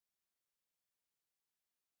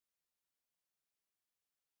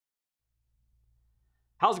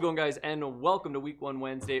How's it going, guys? And welcome to Week 1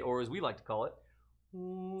 Wednesday, or as we like to call it,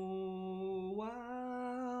 wow.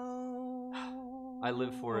 I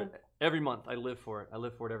live for it every month. I live for it. I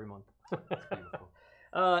live for it every month. It's beautiful.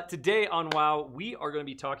 Today on WoW, we are going to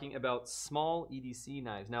be talking about small EDC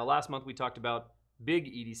knives. Now, last month we talked about big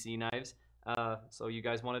EDC knives, so you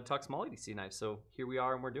guys wanted to talk small EDC knives, so here we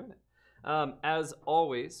are and we're doing it. As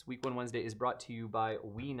always, Week 1 Wednesday is brought to you by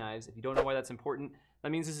We Knives. If you don't know why that's important,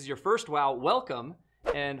 that means this is your first WoW. Welcome.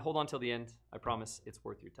 And hold on till the end. I promise it's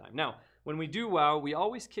worth your time. Now, when we do WoW, we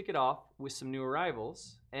always kick it off with some new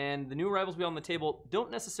arrivals. And the new arrivals we have on the table don't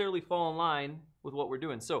necessarily fall in line with what we're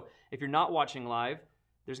doing. So if you're not watching live,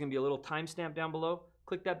 there's going to be a little timestamp down below.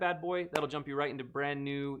 Click that bad boy. That'll jump you right into brand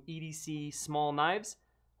new EDC small knives.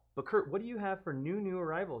 But Kurt, what do you have for new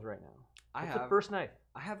arrivals right now? What's the first knife?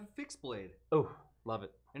 I have a fixed blade. Oh, love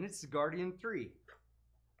it. And it's the Guardian 3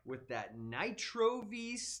 with that Nitro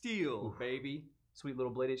V steel, baby. Sweet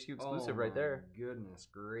little Blade HQ exclusive right there. Goodness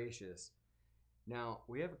gracious. Now,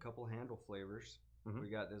 we have a couple handle flavors. We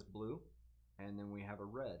got this blue, and then we have a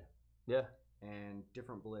red. Yeah. And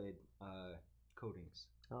different blade coatings.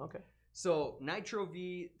 Oh, okay. So, Nitro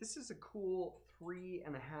V, this is a cool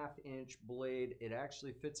 3.5-inch blade. It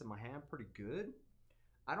actually fits in my hand pretty good.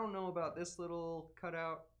 I don't know about this little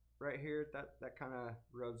cutout right here. That kind of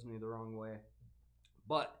rubs me the wrong way.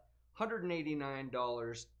 But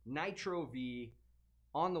 $189, Nitro V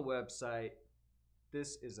on the website.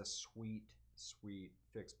 This is a sweet, sweet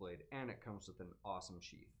fixed blade, and it comes with an awesome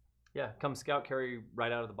sheath. Yeah, comes scout carry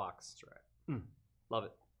right out of the box. That's right. Love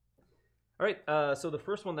it. All right, so the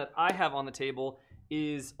first one that I have on the table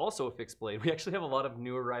is also a fixed blade. We actually have a lot of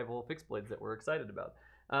new arrival fixed blades that we're excited about.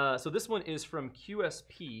 So this one is from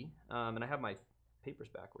QSP, and I have my papers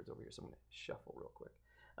backwards over here, so I'm going to shuffle real quick.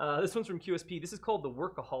 This one's from QSP. This is called the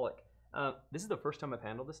Workaholic. This is the first time I've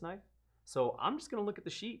handled this knife, so I'm just going to look at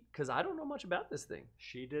the sheet because I don't know much about this thing.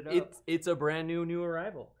 Sheet it up. It's a brand new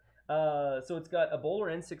arrival. So it's got a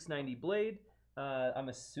Bowler N690 blade. I'm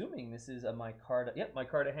assuming this is a micarta. Yep,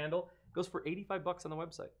 micarta handle. It goes for $85 on the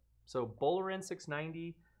website. So Bowler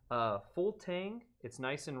N690, full tang. It's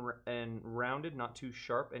nice and rounded, not too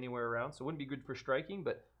sharp anywhere around. So it wouldn't be good for striking,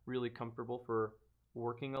 but really comfortable for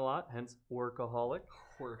working a lot, hence workaholic.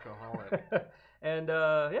 And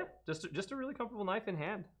yeah, just a really comfortable knife in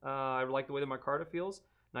hand. I like the way the micarta feels.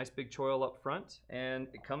 Nice big choil up front, and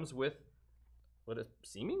it comes with what is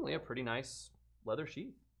seemingly a pretty nice leather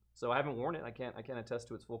sheath. So I haven't worn it. I can't attest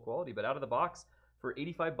to its full quality, but out of the box for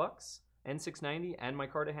 $85, N690 and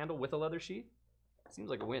micarta handle with a leather sheath, seems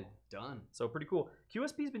like a win. Done. So pretty cool.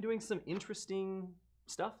 QSP's been doing some interesting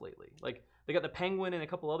stuff lately. Like they got the Penguin and a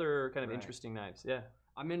couple other kind of interesting knives. Yeah.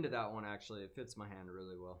 I'm into that one actually. It fits my hand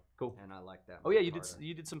really well. Cool. And I like that. Oh yeah, you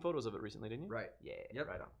did some photos of it recently, didn't you? Right. Yeah. Yep.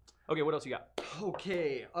 Right on. Okay, what else you got?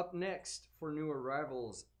 Okay, up next for new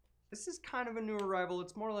arrivals. This is kind of a new arrival.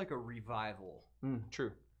 It's more like a revival.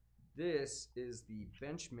 True. This is the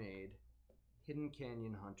Benchmade Hidden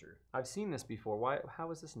Canyon Hunter. I've seen this before. Why?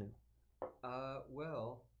 How is this new?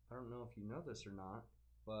 Well, I don't know if you know this or not,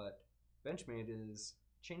 but Benchmade is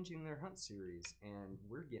changing their hunt series, and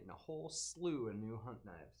we're getting a whole slew of new hunt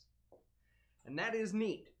knives. And that is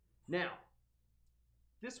neat. Now,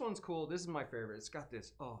 this one's cool. This is my favorite. It's got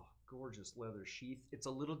this, gorgeous leather sheath. It's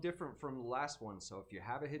a little different from the last one, so if you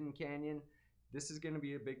have a Hidden Canyon, this is going to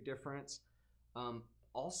be a big difference.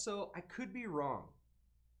 Also, I could be wrong,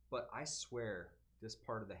 but I swear this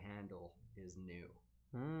part of the handle is new.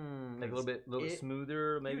 Like a little bit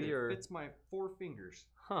smoother, maybe, dude, or it fits my 4 fingers.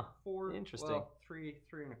 Huh. 4. Interesting. Well, 3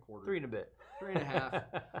 and a quarter. 3 and a bit. 3.5.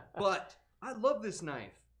 But I love this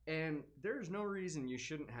knife, and there's no reason you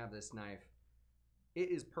shouldn't have this knife. It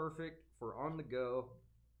is perfect for on the go.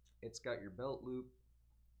 It's got your belt loop,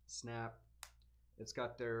 snap. It's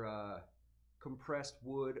got their compressed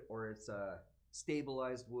wood, or it's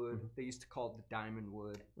stabilized wood. They used to call it the diamond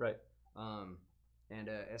wood. Right. And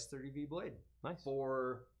a S30V blade. Nice.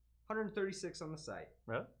 For $136 on the site.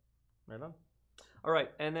 Right on. All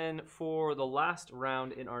right, and then for the last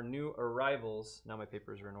round in our new arrivals, now my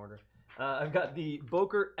papers are in order. I've got the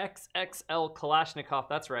Boker XXL Kalashnikov.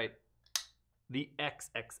 That's right, the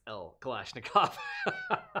XXL Kalashnikov.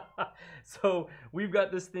 So we've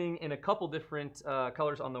got this thing in a couple different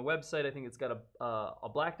colors on the website. I think it's got a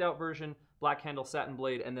blacked out version, black handle satin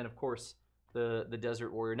blade, and then of course the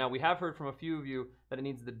Desert Warrior. Now we have heard from a few of you that it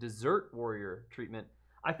needs the Desert Warrior treatment.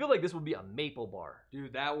 I feel like this would be a maple bar.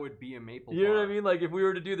 Dude, that would be a maple bar. You know what I mean? Like if we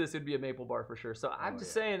were to do this, it'd be a maple bar for sure. So I'm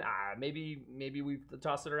just saying, maybe we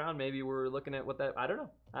toss it around. Maybe we're looking at what that, I don't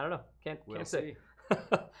know. Can't say.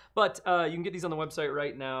 But you can get these on the website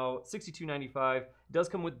right now, $62.95. It does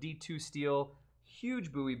come with D2 steel.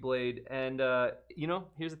 huge buoy blade, and you know,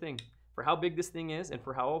 here's the thing: for how big this thing is, and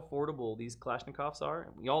for how affordable these Kalashnikovs are,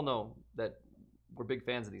 we all know that we're big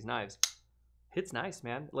fans of these knives. Hits nice,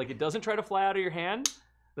 man. Like, it doesn't try to fly out of your hand,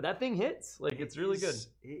 but that thing hits. Like, it's really good.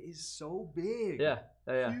 It is so big. Yeah.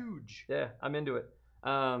 Huge. Yeah, I'm into it.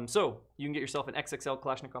 So you can get yourself an XXL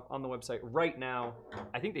Kalashnikov on the website right now.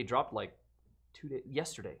 I think they dropped like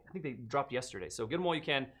yesterday. I think they dropped yesterday. So get them while you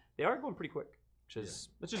can. They are going pretty quick, which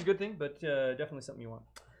is a good thing, but definitely something you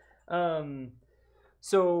want.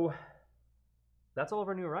 So that's all of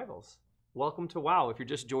our new arrivals. Welcome to WOW. If you're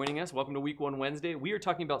just joining us, welcome to Week 1 Wednesday. We are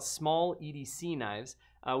talking about small EDC knives.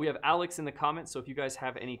 We have Alex in the comments, so if you guys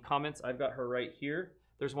have any comments, I've got her right here.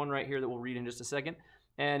 There's one right here that we'll read in just a second.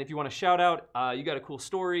 And if you want to shout out, you got a cool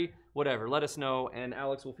story, whatever, let us know, and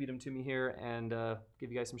Alex will feed them to me here and give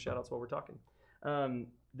you guys some shout outs while we're talking.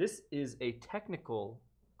 This is a technical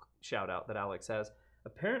shout out that Alex has.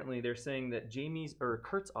 Apparently, they're saying that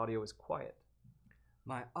Kurt's audio is quiet.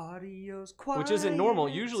 My audio's quiet. Which isn't normal.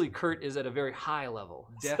 Usually Kurt is at a very high level.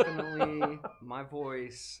 Definitely, my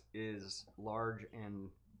voice is large and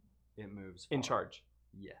it moves far. In charge.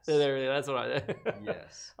 Yes. That's what I.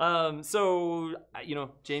 Yes. So you know,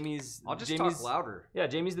 Jamie's. I'll just talk louder. Yeah,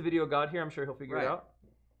 Jamie's the video god here. I'm sure he'll figure it out.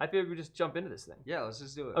 I feel like we just jump into this thing. Yeah, let's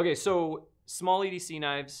just do it. Okay, so small EDC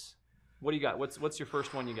knives. What do you got? What's your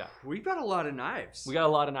first one you got? We've got a lot of knives. We got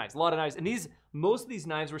a lot of knives, and most of these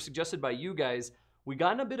knives were suggested by you guys. We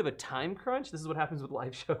got in a bit of a time crunch. This is what happens with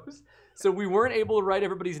live shows. So we weren't able to write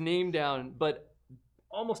everybody's name down, but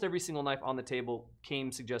almost every single knife on the table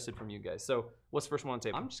came suggested from you guys. So what's the first one on the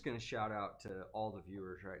table? I'm just going to shout out to all the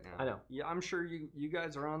viewers right now. I know. Yeah, I'm sure you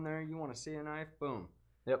guys are on there. You want to see a knife? Boom.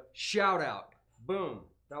 Yep. Shout out. Boom.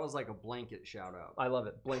 That was like a blanket shout out. I love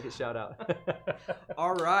it. Blanket shout out.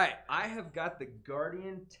 All right. I have got the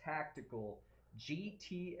Guardian Tactical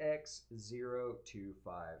GTX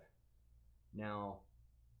 025. Now,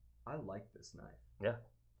 I like this knife. Yeah.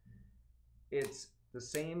 It's the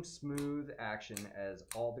same smooth action as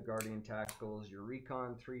all the Guardian Tacticals, your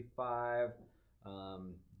Recon 3.5,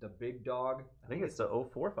 the big dog. I think it's the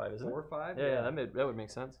 045, isn't it? 4.5? Yeah, that would make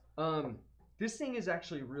sense. This thing is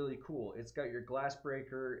actually really cool. It's got your glass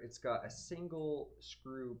breaker. It's got a single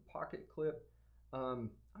screw pocket clip. I'm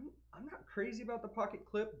not crazy about the pocket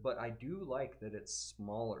clip, but I do like that it's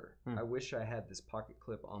smaller. I wish I had this pocket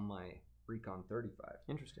clip on my Recon 35.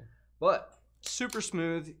 Interesting. But super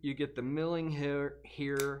smooth. You get the milling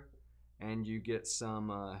here, and you get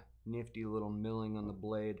some nifty little milling on the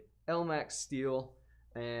blade. Elmax steel,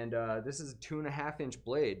 and this is a 2.5-inch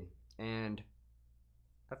blade, and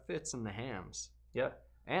that fits in the hams. Yeah.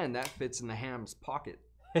 And that fits in the ham's pocket.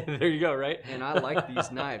 There you go, right? And I like these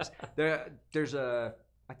knives. There's I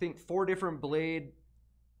think 4 different blade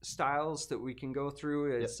styles that we can go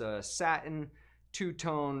through. It's a satin,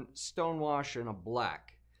 2-tone, stonewash, and a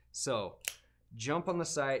black. So jump on the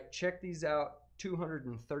site, check these out.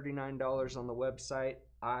 $239 on the website.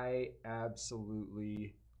 I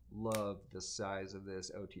absolutely love the size of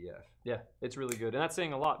this OTF. Yeah, it's really good, and that's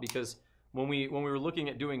saying a lot because when we were looking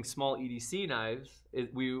at doing small EDC knives,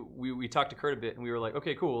 we talked to Kurt a bit, and we were like,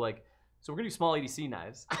 okay, cool, like, so we're gonna do small EDC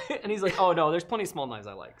knives, and he's like, oh no, there's plenty of small knives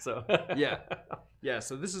I like. So yeah.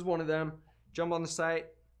 So this is one of them. Jump on the site.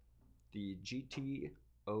 The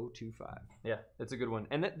GT025. Yeah, it's a good one.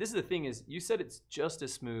 And this is the thing is, you said it's just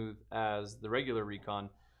as smooth as the regular Recon.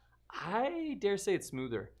 I dare say it's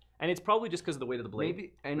smoother. And it's probably just because of the weight of the blade.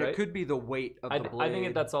 Maybe, and right? it could be the weight of the blade. I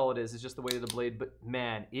think that's all it is. It's just the weight of the blade. But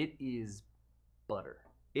man, it is butter.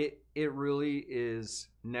 It really is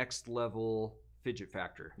next level fidget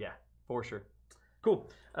factor. Yeah, for sure.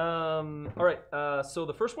 Cool. All right. So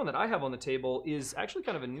the first one that I have on the table is actually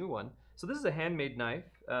kind of a new one. So this is a handmade knife,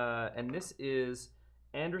 and this is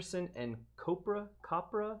Anderson and Copra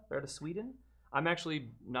out of Sweden. I'm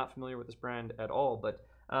actually not familiar with this brand at all, but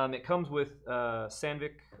it comes with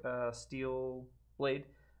Sandvik steel blade,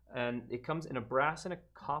 and it comes in a brass and a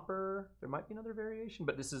copper. There might be another variation,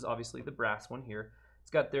 but this is obviously the brass one here.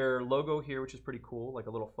 It's got their logo here, which is pretty cool, like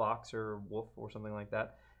a little fox or wolf or something like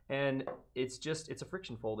that. And it's a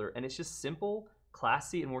friction folder, and it's just simple,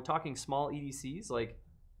 classy, and we're talking small EDCs, like,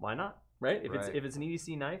 why not? Right? If it's an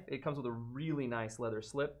EDC knife, it comes with a really nice leather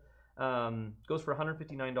slip. Goes for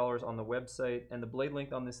 $159 on the website, and the blade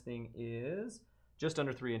length on this thing is just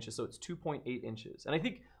under 3 inches, so it's 2.8 inches. And I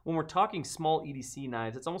think when we're talking small EDC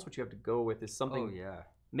knives, it's almost what you have to go with is something. Oh yeah.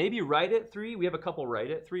 Maybe right at 3. We have a couple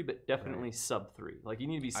right at 3, but definitely sub 3. Like you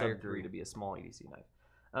need to be sub 3 to be a small EDC knife.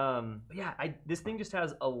 But yeah, this thing just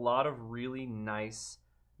has a lot of really nice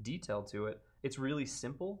detail to it. It's really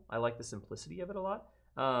simple. I like the simplicity of it a lot.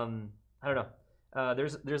 I don't know.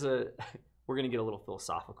 we're gonna get a little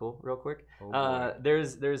philosophical real quick. Oh, boy.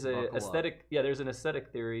 There's Buckle up. there's an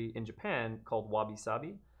aesthetic theory in Japan called wabi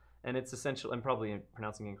sabi, and it's essential. I'm probably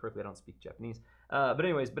pronouncing it incorrectly. I don't speak Japanese,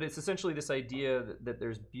 but it's essentially this idea that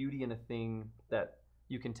there's beauty in a thing that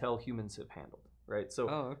you can tell humans have handled, right?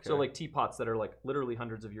 So so like teapots that are like literally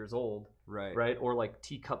hundreds of years old, right? Or like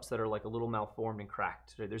teacups that are like a little malformed and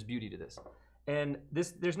cracked. Right? There's beauty to this, and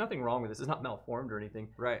there's nothing wrong with this. It's not malformed or anything,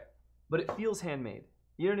 Right. but it feels handmade.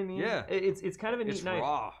 You know what I mean? Yeah. It's kind of a neat It's knife.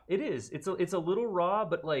 raw. It is. It's a little raw,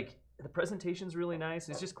 but like the presentation's really nice.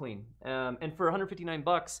 It's just clean. And for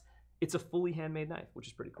 $159, it's a fully handmade knife, which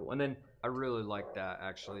is pretty cool. And then I really like that,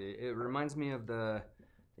 actually. It reminds me of I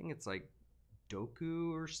think it's like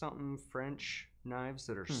Doku or something, French knives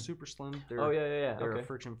that are super slim. They're, They're a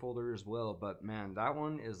friction folder as well, but man, that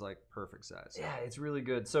one is like perfect size. Yeah, it's really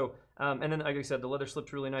good. So, and then like I said, the leather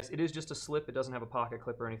slip's really nice. It is just a slip. It doesn't have a pocket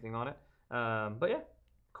clip or anything on it. But yeah,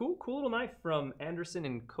 cool little knife from Anderson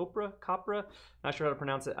and Copra. Not sure how to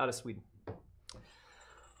pronounce it, out of Sweden.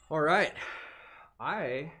 All right,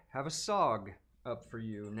 I have a SOG up for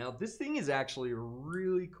you. Now, this thing is actually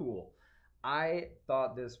really cool. I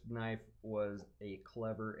thought this knife was a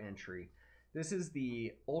clever entry. This is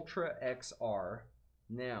the Ultra XR.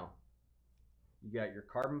 Now, you got your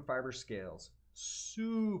carbon fiber scales,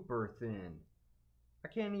 super thin. I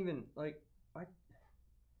can't even,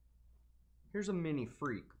 here's a mini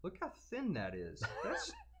freak. Look how thin that is.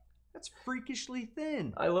 That's freakishly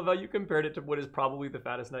thin. I love how you compared it to what is probably the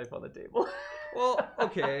fattest knife on the table. Well,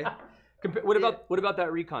 okay. What about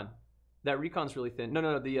that Recon? That Recon's really thin.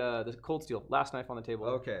 No, the Cold Steel, last knife on the table.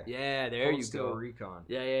 Okay. Yeah, there Cold you Steel go. Recon.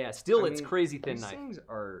 Yeah. Still, it's crazy thin these knife. Things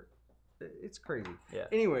are, it's crazy. Yeah.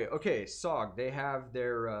 Anyway, okay, SOG. They have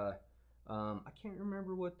their, I can't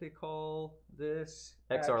remember what they call this.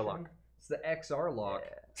 XR lock. It's the XR lock.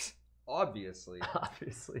 Yeah. Obviously.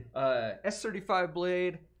 S35 S35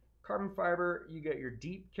 blade, carbon fiber. You get your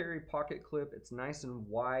deep carry pocket clip. It's nice and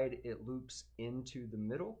wide. It loops into the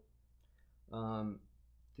middle.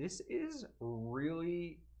 This is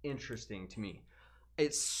really interesting to me.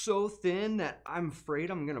 It's so thin that I'm afraid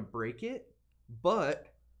I'm gonna break it, but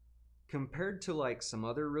compared to like some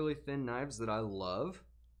other really thin knives that I love,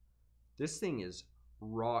 this thing is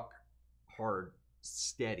rock hard,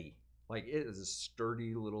 steady. Like, it is a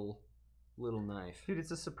sturdy little knife. Dude,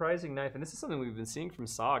 it's a surprising knife, and this is something we've been seeing from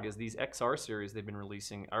SOG. Is these XR series they've been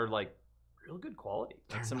releasing are like real good quality,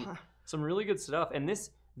 like some really good stuff. And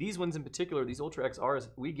these ones in particular, these Ultra XRs,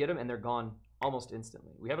 we get them and they're gone almost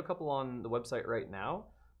instantly. We have a couple on the website right now,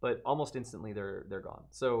 but almost instantly they're gone.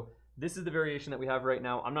 So this is the variation that we have right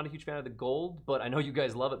now. I'm not a huge fan of the gold, but I know you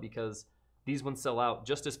guys love it because these ones sell out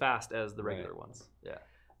just as fast as the regular ones. Yeah.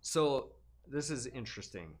 So this is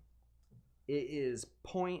interesting. It is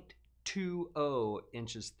 0.20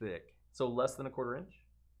 inches thick. So less than a quarter inch?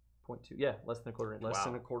 0.2. Yeah, less than a quarter inch. Less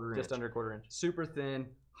than a quarter inch. Just under a quarter inch. Super thin.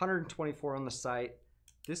 124 on the site.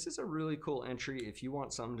 This is a really cool entry if you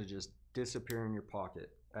want something to just disappear in your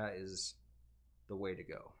pocket. That is the way to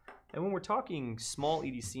go. And when we're talking small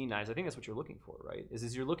EDC knives, I think that's what you're looking for, right?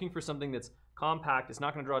 Is you're looking for something that's compact. It's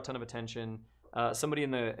not going to draw a ton of attention. Somebody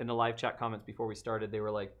in the live chat comments before we started, they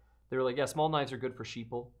were like, yeah, small knives are good for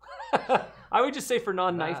sheeple. I would just say for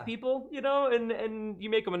non-knife people, you know, and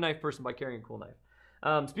you make them a knife person by carrying a cool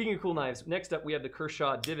knife. Speaking of cool knives, next up we have the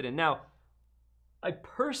Kershaw Dividend. Now, I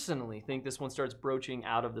personally think this one starts broaching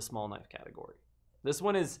out of the small knife category. This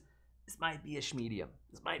might be a schmedium.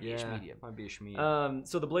 Might be a schmedium.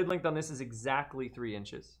 So the blade length on this is exactly 3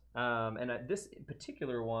 inches. And this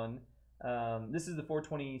particular one, this is the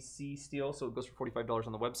 420C steel, so it goes for $45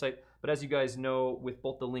 on the website. But as you guys know, with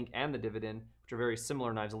both the Link and the Dividend, which are very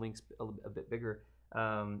similar knives, the Link's a bit bigger,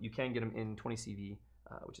 you can get them in 20CV,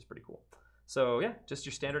 which is pretty cool. So yeah, just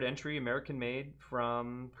your standard entry, American made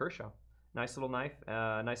from Kershaw. Nice little knife,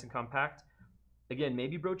 nice and compact. Again,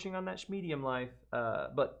 maybe broaching on that schmedium life,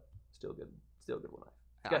 but still good little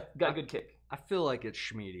knife. Got a good kick. I feel like it's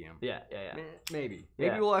schmedium. Yeah. Maybe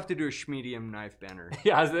we'll have to do a schmedium knife banner.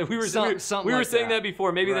 Yeah, we were saying that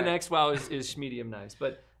before. Maybe the next WoW is schmedium knives,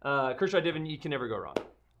 but Kershaw Dividend, you can never go wrong.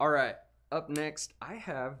 All right, up next, I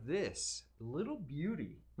have this little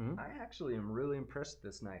beauty. I actually am really impressed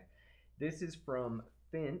with this knife. This is from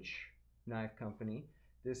Finch Knife Company.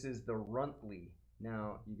 This is the Runtley.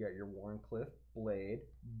 Now, you got your Warncliffe blade,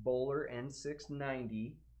 Bowler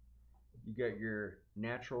N690. You got your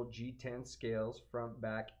natural G10 scales, front,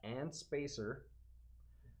 back, and spacer.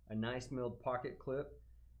 A nice milled pocket clip.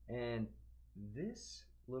 And this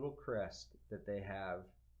little crest that they have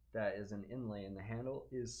that is an inlay in the handle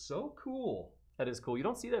is so cool. That is cool. You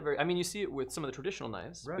don't see that you see it with some of the traditional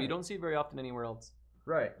knives, but you don't see it very often anywhere else.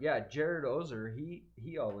 Right. Yeah. Jared Ozer,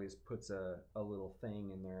 he always puts a little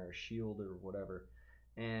thing in there, a shield or whatever,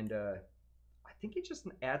 and I think it just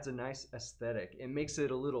adds a nice aesthetic. It makes it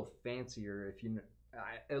a little fancier. If you,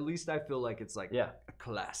 at least I feel like it's like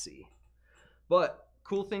classy. But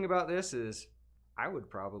cool thing about this is, I would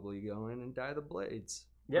probably go in and dye the blades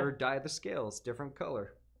or dye the scales different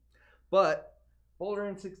color. But Boulder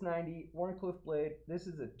N690 Warncliffe blade. This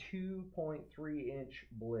is a 2.3-inch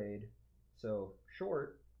blade. So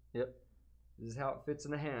short. Yep. This is how it fits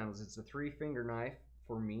in the hands. It's a 3-finger knife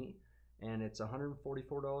for me, and it's $144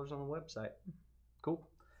 on the website. Cool.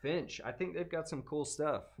 Finch. I think they've got some cool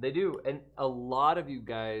stuff. They do, and a lot of you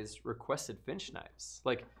guys requested Finch knives.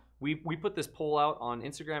 Like we put this poll out on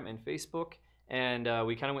Instagram and Facebook, and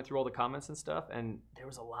we kind of went through all the comments and stuff, and there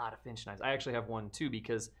was a lot of Finch knives. I actually have one too,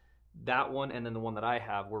 because that one and then the one that I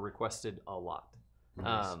have were requested a lot.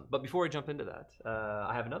 Nice. But before I jump into that,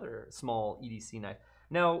 I have another small EDC knife.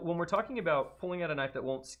 Now, when we're talking about pulling out a knife that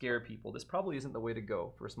won't scare people, this probably isn't the way to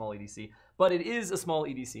go for a small EDC, but it is a small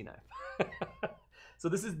EDC knife. So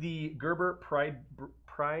this is the Gerber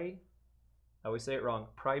I always say it wrong,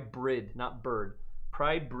 Prybrid, not bird,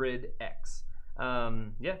 Prybrid X.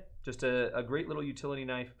 Yeah, just a great little utility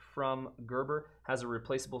knife from Gerber. Has a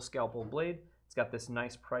replaceable scalpel blade. It's got this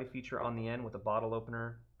nice pry feature on the end with a bottle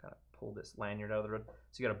opener. Pull this lanyard out of the road.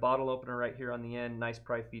 So you got a bottle opener right here on the end, nice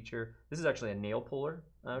pry feature. This is actually a nail puller,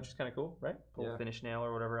 which is kind of cool, right? Pull a finish nail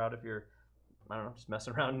or whatever out if you're, I don't know, just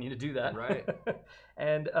messing around and need to do that. Right.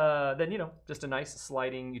 And then, just a nice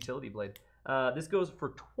sliding utility blade. This goes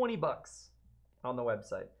for $20 on the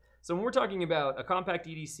website. So when we're talking about a compact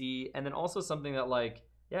EDC and then also something that like,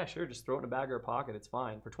 yeah, sure, just throw it in a bag or a pocket, it's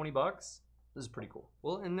fine. For $20, this is pretty cool.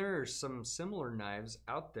 Well, and there are some similar knives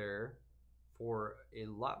out there for a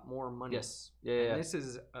lot more money. Yes. Yeah. And this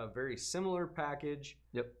is a very similar package.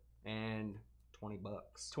 Yep. And $20.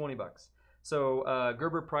 $20. So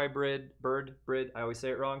Gerber Prybrid, I always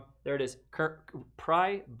say it wrong. There it is.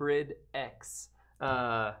 Prybrid X.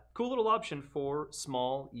 Cool little option for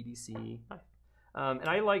small EDC knife. And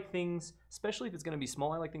I like things, especially if it's going to be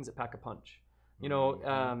small, I like things that pack a punch.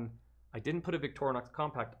 I didn't put a Victorinox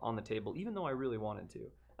compact on the table, even though I really wanted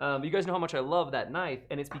to. But you guys know how much I love that knife,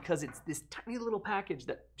 and it's because it's this tiny little package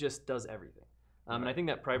that just does everything. And I think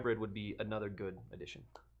that Prybrid would be another good addition.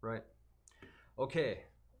 Right. Okay.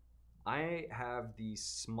 I have the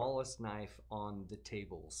smallest knife on the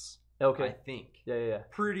tables. Okay. I think. Yeah.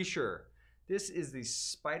 Pretty sure. This is the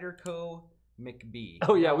Spyderco McBee.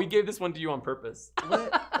 Oh yeah, we gave this one to you on purpose.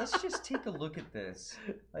 Let's just take a look at this.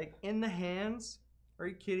 Like, in the hands? Are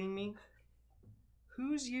you kidding me?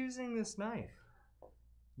 Who's using this knife?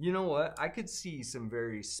 You know what? I could see some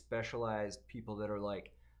very specialized people that are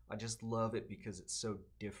like, I just love it because it's so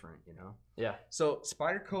different, Yeah. So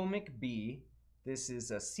Spyderco McBee, this is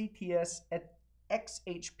a CTS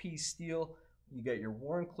XHP steel. You got your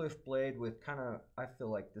Warncliffe blade with kind of, I feel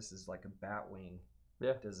like this is like a batwing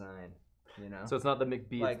design, So it's not the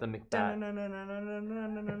McBee, like, it's the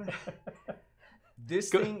McBat. This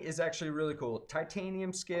thing is actually really cool.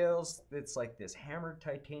 Titanium scales. It's like this hammered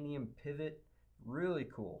titanium pivot. Really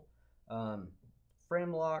cool.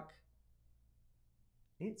 Frame lock.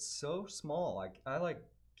 It's so small. I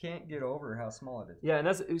can't get over how small it is. Yeah, and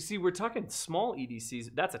we're talking small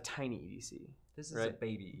EDCs. That's a tiny EDC. This is a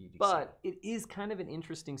baby EDC. But it is kind of an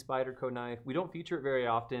interesting Spyderco knife. We don't feature it very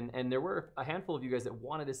often, and there were a handful of you guys that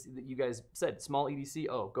wanted to see, that you guys said small EDC.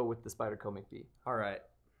 Oh, go with the Spyderco McBee. All right.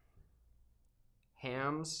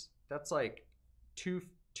 Hams. That's like two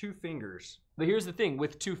fingers. But here's the thing: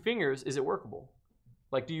 with 2 fingers, is it workable?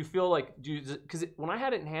 Like, do you feel like because when I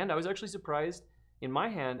had it in hand, I was actually surprised in my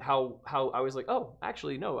hand how I was like, oh,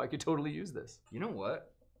 actually no, I could totally use this. You know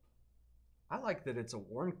what? I like that it's a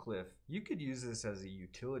Warncliffe. You could use this as a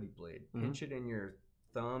utility blade. Pinch it in your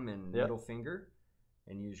thumb and middle finger,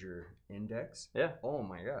 and use your index. Yeah. Oh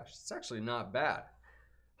my gosh, it's actually not bad.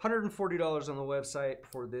 $140 on the website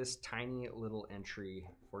for this tiny little entry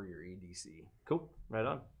for your EDC. Cool. Right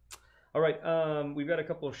on. All right, we've got a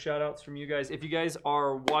couple of shout outs from you guys. If you guys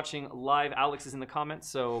are watching live, Alex is in the comments,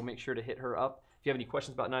 so make sure to hit her up. If you have any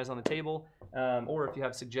questions about knives on the table, or if you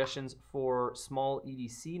have suggestions for small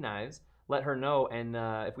EDC knives, let her know, and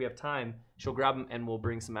if we have time, she'll grab them and we'll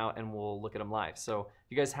bring some out and we'll look at them live. So if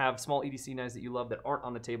you guys have small EDC knives that you love that aren't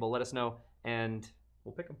on the table, let us know and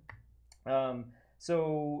we'll pick them.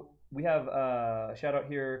 So we have a shout out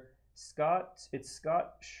here, Scott. It's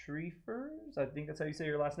Scott Schriefers. I think that's how you say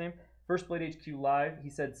your last name. First Blade HQ Live. He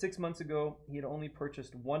said 6 months ago he had only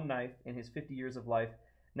purchased 1 knife in his 50 years of life.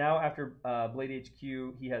 Now After Blade HQ,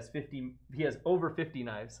 he has over 50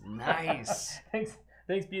 knives. Nice. Thanks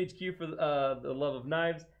Thanks, BHQ, for the love of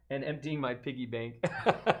knives and emptying my piggy bank.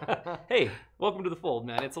 Hey, welcome to the fold,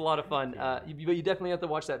 man. It's a lot of fun. But you definitely have to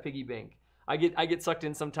watch that piggy bank. I get sucked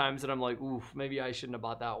in sometimes, and I'm like, oof, maybe I shouldn't have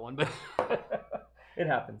bought that one, but it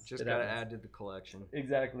happens. Just gotta add to the collection.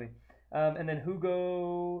 Exactly. And then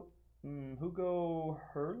Hugo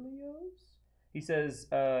Hurlios, he says,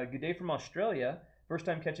 "Good day from Australia. First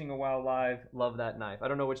time catching a WoW live. Love that knife. I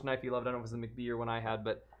don't know which knife you loved. I don't know if it was the McBeer one I had,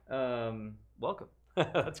 but welcome.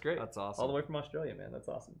 That's great. That's awesome. All the way from Australia, man. That's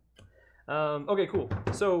awesome. Okay, cool.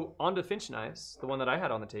 So on to Finch knives, the one that I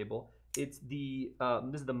had on the table. It's the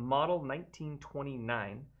this is the model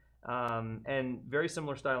 1929, and very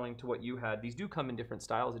similar styling to what you had. These do come in different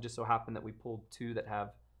styles. It just so happened that we pulled two that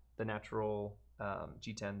have the natural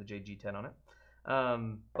G10, the JG10 on it.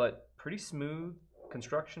 But pretty smooth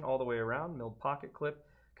construction all the way around, milled pocket clip.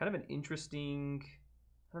 Kind of an interesting,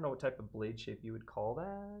 I don't know what type of blade shape you would call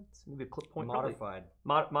that. Maybe a clip point. Modified.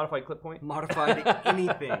 Modified clip point. Modified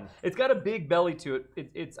anything. It's got a big belly to it.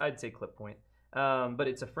 It's I'd say clip point. But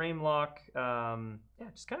it's a frame lock. Yeah,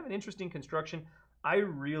 just kind of an interesting construction. I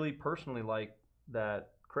really personally like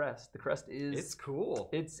that crest. The crest is... It's cool.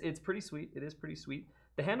 It's pretty sweet. It is pretty sweet.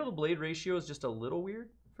 The handle to blade ratio is just a little weird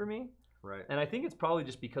for me. Right. And I think it's probably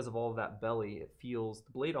just because of all of that belly. The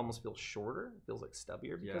blade almost feels shorter. It feels like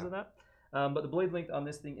stubbier because of that. But the blade length on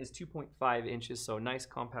this thing is 2.5 inches. So nice,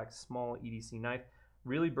 compact, small EDC knife.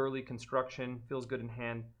 Really burly construction. Feels good in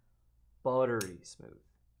hand. Buttery smooth.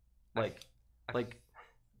 Like,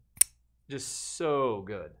 just so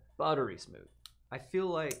good. Buttery smooth. I feel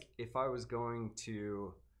like if I was going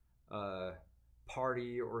to a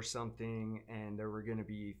party or something and there were going to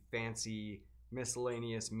be fancy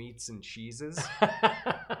miscellaneous meats and cheeses,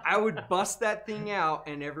 I would bust that thing out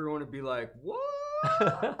and everyone would be like, what?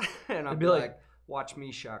 And I'd be like, watch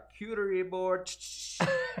me charcuterie board.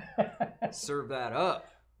 Serve that up.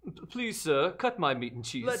 Please, sir, cut my meat and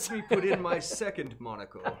cheese. Let me put in my second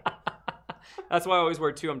monocle. That's why I always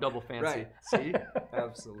wear two. I'm double fancy. Right. See?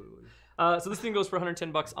 Absolutely. So this thing goes for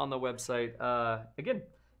 $110 on the website. Again,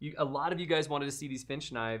 a lot of you guys wanted to see these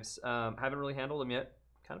Finch knives. Haven't really handled them yet.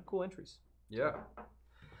 Kind of cool entries. Yeah.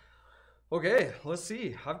 Okay, let's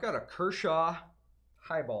see. I've got a Kershaw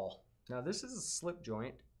highball. Now this is a slip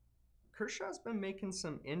joint. Kershaw's been making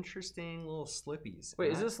some interesting little slippies.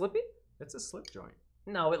 Wait, is it a slippy? It's a slip joint.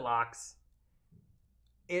 No, it locks.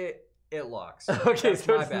 It locks. Okay, That's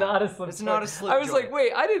so it's not a slip joint. It's not a slip joint. I was like,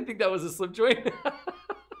 wait, I didn't think that was a slip joint.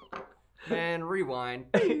 Man, rewind.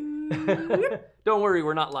 Don't worry,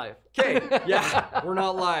 we're not live. Okay, yeah, we're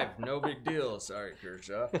not live. No big deal. Sorry,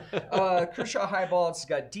 Kershaw. Kershaw highball. It's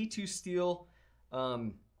got D2 steel.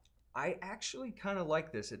 I actually kind of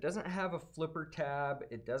like this. It doesn't have a flipper tab.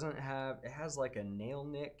 It has like a nail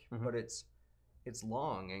nick, but it's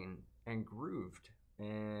long and grooved,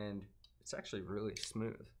 and it's actually really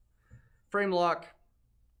smooth. Frame lock,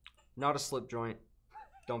 not a slip joint.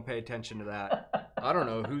 Don't pay attention to that. I don't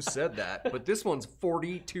know who said that, but this one's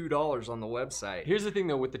 $42 on the website. Here's the thing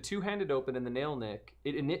though, with the two-handed open and the nail nick,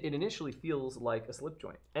 it initially feels like a slip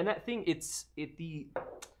joint. And that thing, the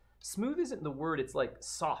smooth isn't the word, it's like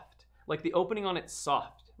soft. Like the opening on it's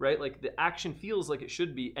soft, right? Like the action feels like it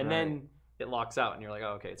should be, and then it locks out and you're like,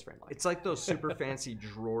 oh, okay, it's frame lock. It's like those super fancy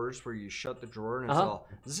drawers where you shut the drawer and it's all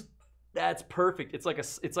zzz. That's perfect. It's like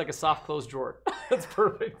a soft closed drawer. That's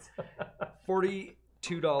perfect.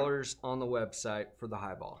 $42 on the website for the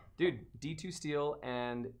highball. Dude, D2 steel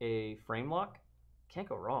and a frame lock, can't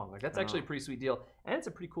go wrong. Like that's actually a pretty sweet deal, and it's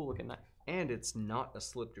a pretty cool looking knife. And it's not a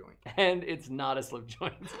slip joint. And it's not a slip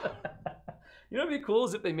joint. You know what'd be cool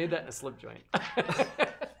is if they made that in a slip joint.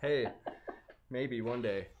 Hey, maybe one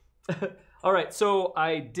day. All right, so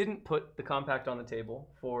I didn't put the compact on the table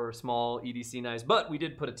for small EDC knives, but we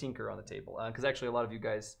did put a Tinker on the table because actually a lot of you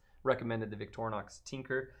guys recommended the Victorinox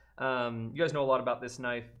Tinker. You guys know a lot about this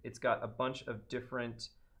knife. It's got a bunch of different,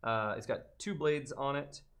 it's got two blades on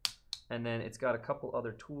it, and then it's got a couple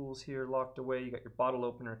other tools here locked away. You got your bottle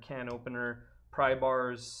opener, can opener, pry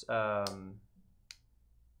bars,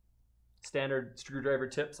 standard screwdriver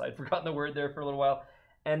tips. I'd forgotten the word there for a little while.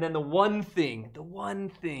 And then the one thing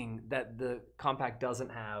that the compact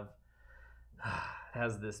doesn't have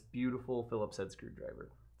has this beautiful Phillips head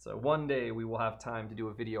screwdriver. So one day we will have time to do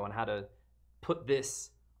a video on how to put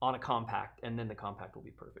this on a compact, and then the compact will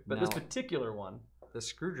be perfect. But this particular one, the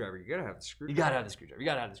screwdriver, you gotta have the screwdriver. You gotta have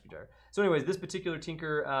the screwdriver. So anyways, this particular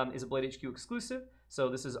Tinker is a Blade HQ exclusive. So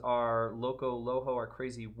this is our Loco Loho, our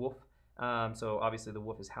crazy wolf. So obviously the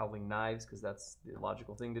wolf is howling knives because that's the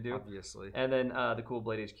logical thing to do. Obviously. And then the cool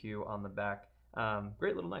Blade HQ on the back.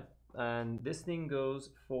 Great little knife. And this thing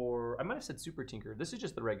goes for, I might have said Super Tinker. This is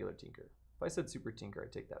just the regular Tinker If I said Super Tinker, I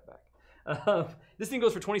take that back. This thing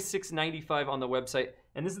goes for $26.95 on the website,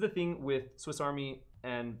 and this is the thing with Swiss Army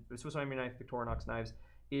and Swiss Army knife, Victorinox knives,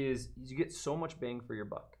 is you get so much bang for your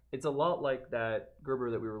buck. It's a lot like that Gerber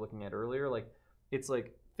that we were looking at earlier. Like, it's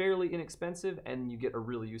like fairly inexpensive, and you get a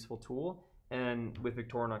really useful tool. And with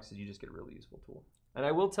Victorinox, you just get a really useful tool. And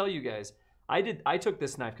I will tell you guys, I took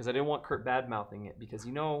this knife because I didn't want Kurt bad-mouthing it, because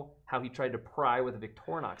you know how he tried to pry with a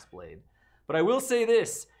Victorinox blade. But I will say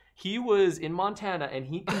this. He was in Montana and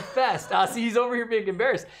he confessed. See, he's over here being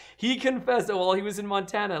embarrassed. He confessed that while he was in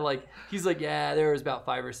Montana, like, he's like, yeah, there was about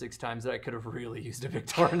 5 or 6 times that I could have really used a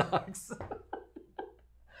Victorinox.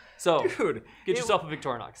 So, dude, get yourself a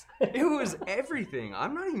Victorinox. It was everything.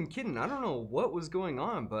 I'm not even kidding. I don't know what was going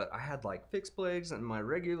on, but I had like fixed blades and my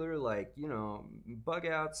regular, like, you know, bug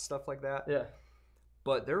outs, stuff like that. Yeah.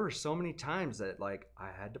 But there were so many times that, like, I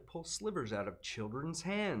had to pull slivers out of children's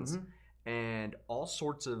hands. Mm-hmm. And all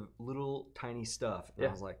sorts of little tiny stuff. And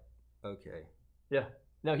I was like, okay. Yeah.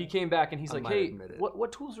 No, he came back and he's like, hey,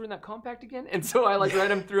 what tools are in that compact again? And so I like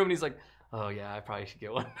ran him through and he's like, oh yeah, I probably should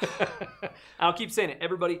get one. I'll keep saying it.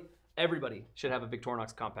 Everybody should have a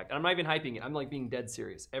Victorinox compact. And I'm not even hyping it. I'm like being dead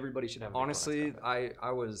serious. Everybody should have a Honestly,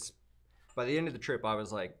 I was, by the end of the trip, I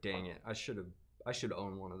was like, dang it. I should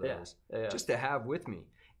own one of those. Yeah. Just to have with me.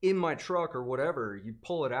 In my truck or whatever, you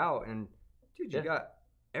pull it out and, dude, you got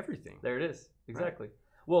everything. There it is. Exactly. Right.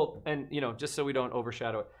 Well, and you know, just so we don't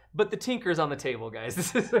overshadow it, but the Tinker's on the table, guys.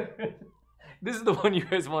 This is the one you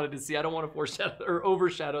guys wanted to see. I don't want to foreshadow or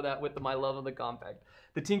overshadow that with my love of the compact.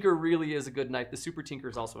 The Tinker really is a good knife. The Super Tinker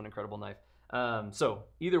is also an incredible knife. So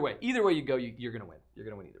either way you go, you're gonna win. You're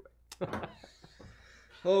gonna win either way.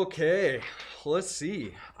 Okay, let's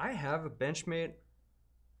see. I have a Benchmade.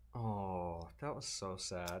 Oh, that was so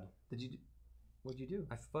sad. What'd you do?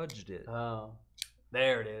 I fudged it. Oh.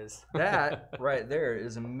 There it is. That right there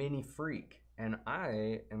is a Mini Freak, and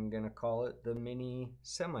I am going to call it the Mini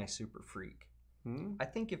Semi-Super Freak. I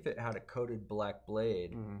think if it had a coated black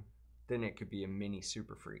blade, then it could be a Mini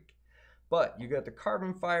Super Freak. But you got the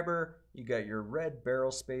carbon fiber, you got your red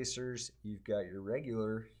barrel spacers, you've got your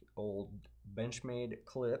regular old Benchmade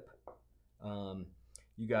clip.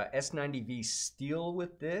 You got S90V steel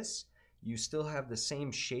with this. You still have the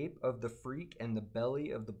same shape of the Freak and the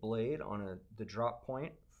belly of the blade on the drop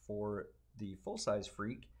point for the full-size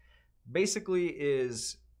Freak. Basically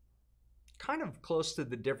is kind of close to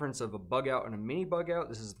the difference of a bug out and a mini bug out.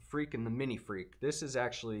 This is the Freak and the Mini Freak. This is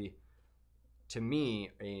actually, to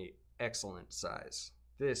me, a excellent size.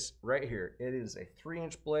 This right here, it is a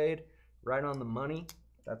 3-inch blade, right on the money.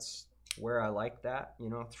 That's where I like that.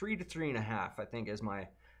 You know, 3 to 3.5, I think, is my,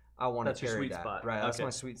 I want to carry that. Spot. Right, that's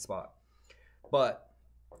my sweet spot. But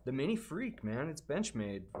the Mini Freak, man, it's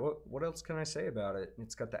Benchmade. What else can I say about it?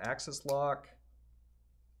 It's got the axis lock.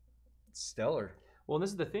 It's stellar. Well, and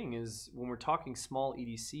this is the thing, is when we're talking small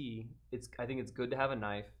EDC, I think it's good to have a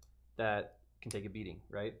knife that can take a beating,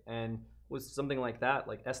 right? And with something like that,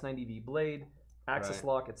 like S90V blade, axis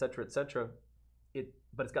lock, etc., etc.,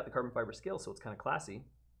 but it's got the carbon fiber scale, so it's kind of classy.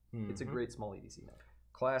 It's a great small EDC knife.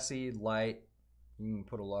 Classy, light. You can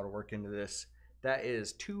put a lot of work into this. That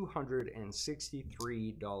is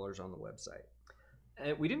 $263 on the website.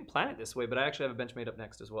 And we didn't plan it this way, but I actually have a Benchmade up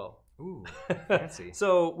next as well. Ooh, fancy.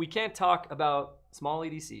 So we can't talk about small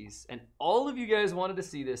EDCs, and all of you guys wanted to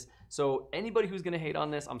see this. So anybody who's going to hate on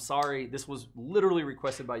this, I'm sorry. This was literally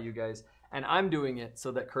requested by you guys, and I'm doing it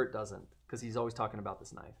so that Kurt doesn't, because he's always talking about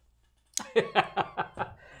this knife.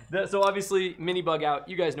 So obviously, mini bug out.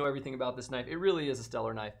 You guys know everything about this knife. It really is a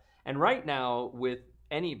stellar knife. And right now, with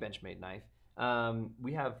any Benchmade knife,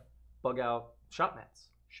 we have bug out shop mats.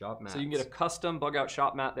 So you can get a custom bug out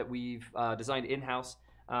shop mat that we've designed in-house,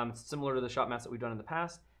 similar to the shop mats that we've done in the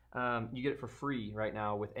past. You get it for free right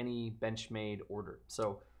now with any Benchmade order.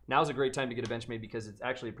 So now's a great time to get a Benchmade because it's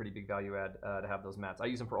actually a pretty big value add to have those mats. I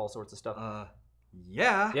use them for all sorts of stuff.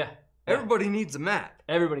 Yeah. Everybody needs a mat.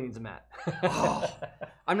 Everybody needs a mat. Oh,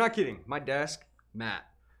 I'm not kidding. My desk, mat.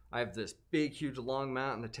 I have this big, huge, long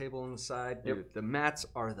mat on the table on the side. Dude, the mats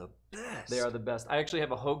are the best. They are the best. I actually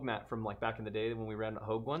have a Hogue mat from like back in the day when we ran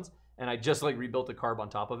Hogue ones, and I just like rebuilt a carb on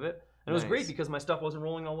top of it. And it was great because my stuff wasn't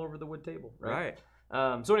rolling all over the wood table. Right.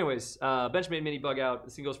 So anyways, Benchmade Mini Bug Out.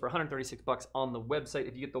 This thing goes for $136 on the website.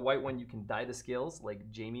 If you get the white one, you can dye the scales like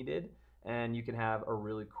Jamie did, and you can have a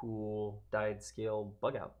really cool dyed scale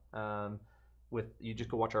bug out. You just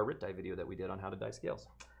go watch our RIT dye video that we did on how to dye scales.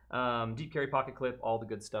 Deep carry pocket clip, all the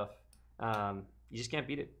good stuff. You just can't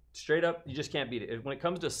beat it. Straight up, you just can't beat it. When it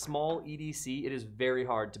comes to small EDC, it is very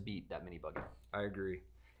hard to beat that mini bug out. I agree.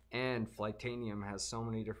 And Flightanium has so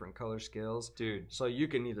many different color scales. Dude. So you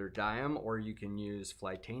can either dye them or you can use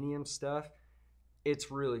Flightanium stuff.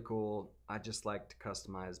 It's really cool. I just like to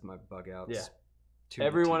customize my bug outs. Yeah. to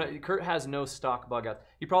Everyone, the T. Kurt has no stock bug outs.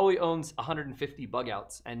 He probably owns 150 bug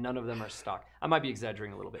outs, and none of them are stock. I might be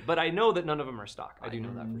exaggerating a little bit, but I know that none of them are stock. I do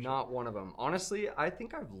know that for sure. Not one of them. Honestly, I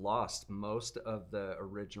think I've lost most of the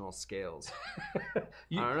original scales. I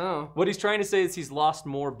don't know. What he's trying to say is he's lost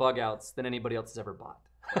more bug outs than anybody else has ever bought.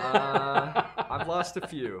 I've lost a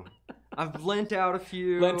few. I've lent out a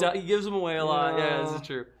few. Lent out, he gives them away a lot. Yeah, this is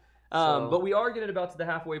true. But we are getting about to the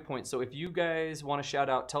halfway point. So if you guys want to shout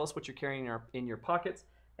out, tell us what you're carrying in your pockets,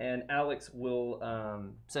 and Alex will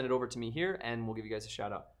send it over to me here, and we'll give you guys a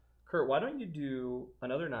shout out. Kurt, why don't you do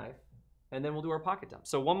another knife, and then we'll do our pocket dump.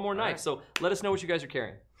 So one more knife. Right. So let us know what you guys are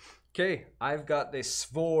carrying. Okay, I've got the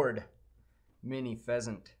Svord mini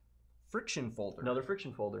pheasant friction folder. Another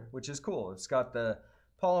friction folder, which is cool. It's got the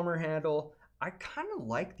polymer handle. I kind of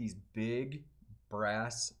like these big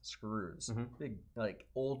brass screws, big like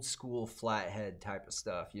old school flathead type of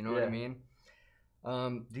stuff, you know what I mean?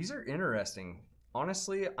 These are interesting.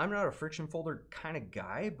 Honestly, I'm not a friction folder kind of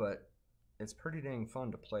guy, but it's pretty dang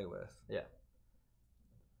fun to play with. Yeah.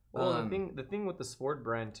 Well, the thing with the Svord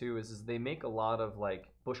brand too is they make a lot of like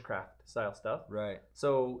bushcraft style stuff. Right.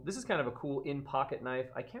 So this is kind of a cool in-pocket knife.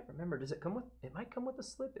 I can't remember. Does it come with? It might come with a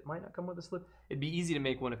slip. It might not come with a slip. It'd be easy to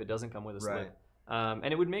make one if it doesn't come with a slip.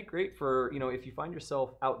 And it would make great for, you know, if you find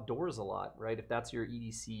yourself outdoors a lot, right? If that's your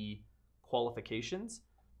EDC qualifications,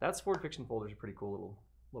 that Svord friction folder is a pretty cool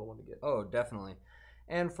little one to get. Oh, definitely.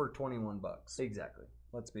 And for 21 bucks. Exactly.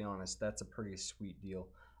 Let's be honest, that's a pretty sweet deal.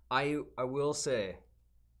 I will say,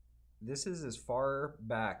 this is as far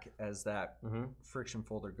back as that friction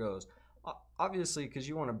folder goes. Obviously, because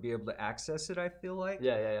you want to be able to access it, I feel like.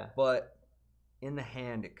 Yeah. But in the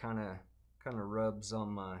hand, it kind of rubs on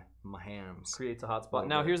my hams. Creates a hot spot.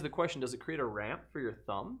 Now, here's the question. Does it create a ramp for your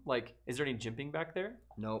thumb? Like, is there any jimping back there?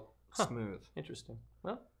 Nope. Smooth. Interesting.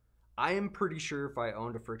 Well, I am pretty sure if I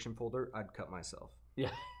owned a friction folder, I'd cut myself. Yeah.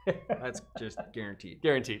 That's just guaranteed.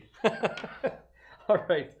 Guaranteed. All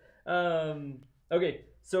right. Okay.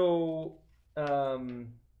 So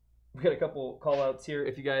we got a couple call outs here.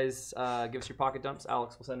 If you guys give us your pocket dumps,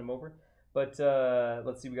 Alex will send them over. But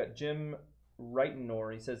let's see. We got Jim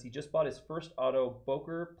Reitenor. He says he just bought his first auto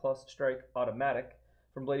Boker Plus Strike automatic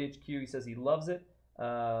from Blade HQ. He says he loves it.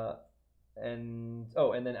 And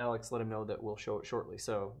then Alex let him know that we'll show it shortly.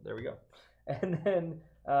 So there we go. And then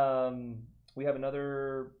we have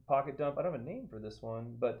another pocket dump. I don't have a name for this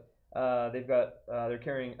one, but they're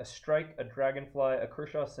carrying a Strike, a Dragonfly, a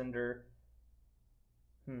Kershaw Cinder.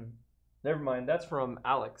 Never mind. That's from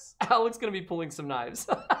Alex. Alex gonna be pulling some knives.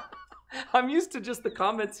 I'm used to just the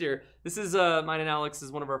comments here. This is mine and Alex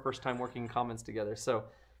is one of our first time working comments together. So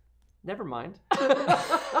never mind.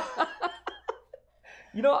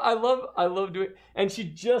 You know, I love doing, and she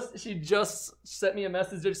just sent me a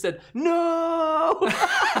message that said, no.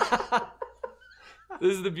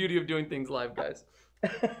 This is the beauty of doing things live, guys.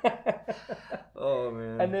 Oh,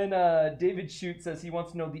 man. And then David Shute says he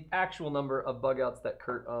wants to know the actual number of bug outs that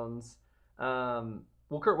Kurt owns.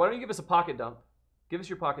 Well, Kurt, why don't you give us a pocket dump? Give us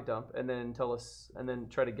your pocket dump and then tell us, and then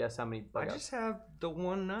try to guess how many bug outs. I just have the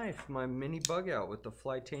one knife, my mini bug out with the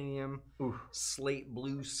Flightanium slate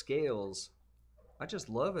blue scales. I just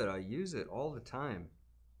love it. I use it all the time.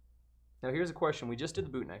 Now, here's a question. We just did the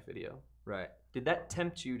boot knife video. Right. Did that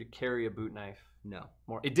tempt you to carry a boot knife? No.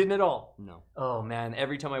 More? It didn't at all? No. Oh, man.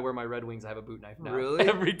 Every time I wear my Red Wings, I have a boot knife now. Really?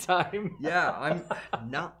 Every time. Yeah, I'm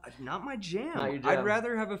not my jam. Not your jam. I'd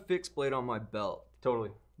rather have a fixed blade on my belt.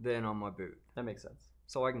 Totally. Than on my boot. That makes sense.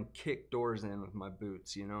 So I can kick doors in with my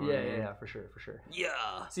boots, you know? Yeah, for sure.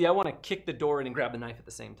 Yeah. See, I want to kick the door in and grab the knife at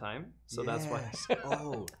the same time. So that's why.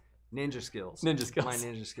 Oh, ninja skills. Ninja skills. My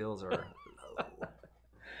ninja skills are low.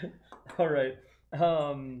 All right.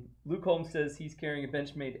 Luke Holmes says he's carrying a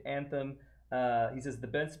Benchmade Anthem. He says the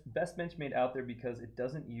best Benchmade out there because it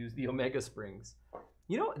doesn't use the Omega springs.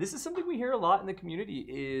 You know, this is something we hear a lot in the community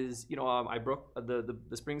is, you know, I broke, the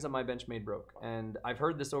springs on my Benchmade broke. And I've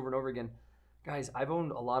heard this over and over again. Guys, I've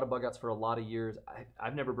owned a lot of bug outs for a lot of years.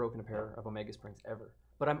 I've never broken a pair of Omega springs ever.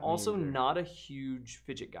 But I'm also not a huge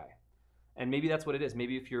fidget guy. And maybe that's what it is.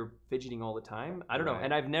 Maybe if you're fidgeting all the time, I don't know.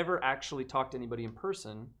 And I've never actually talked to anybody in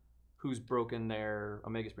person who's broken their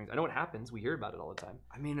Omega springs. I know it happens. We hear about it all the time.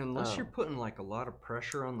 I mean, unless you're putting like a lot of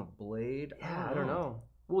pressure on the blade. Yeah, I don't know.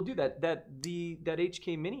 We'll do that. That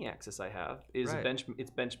HK mini axis I have is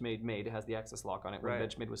it's Benchmade made. It has the axis lock on it when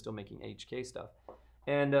Benchmade was still making HK stuff.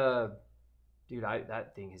 And dude,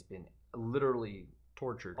 that thing has been literally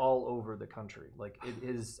tortured all over the country. Like it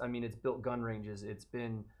is. I mean, it's built gun ranges. It's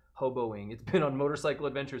been hoboing. It's been on motorcycle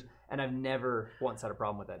adventures, and I've never once had a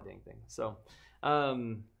problem with that dang thing. So,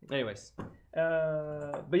 anyways,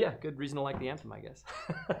 but yeah, good reason to like the Anthem, I guess.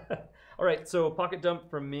 All right, so pocket dump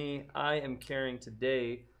from me. I am carrying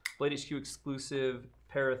today Blade HQ exclusive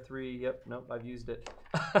Para 3. Yep, nope, I've used it.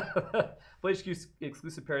 Blade HQ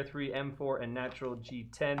exclusive Para 3 M4 and natural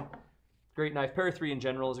G10. Great knife. Para 3 in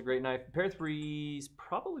general is a great knife. Para 3 is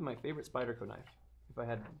probably my favorite Spyderco knife. If I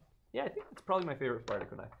had, yeah, I think it's probably my favorite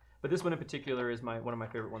Spyderco knife. But this one in particular is one of my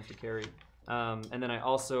favorite ones to carry. And then I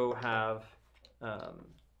also have, of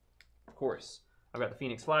course, I've got the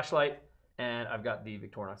Phoenix flashlight and I've got the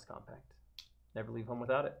Victorinox compact. Never leave home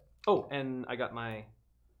without it. Oh, and I got my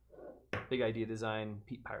Big Idea Design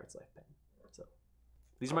Pete Pirate's Life pen. So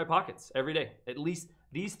these are my pockets every day. At least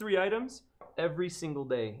these 3 items every single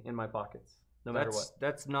day in my pockets, no matter what.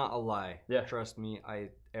 That's not a lie. Yeah. Trust me,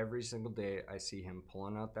 every single day I see him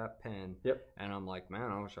pulling out that pen. Yep. And I'm like,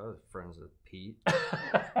 man, I wish I was friends with Pete.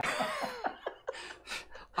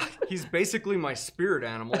 He's basically my spirit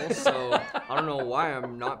animal, so I don't know why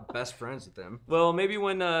I'm not best friends with him. Well, maybe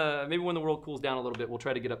when the world cools down a little bit, we'll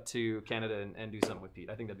try to get up to Canada and do something with Pete.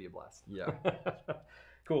 I think that'd be a blast. Yeah.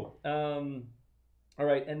 Cool. All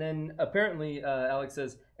right, and then apparently Alex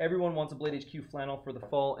says everyone wants a Blade HQ flannel for the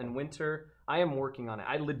fall and winter. I am working on it.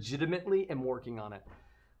 I legitimately am working on it.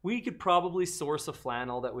 We could probably source a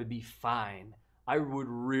flannel that would be fine. I would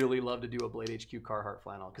really love to do a Blade HQ Carhartt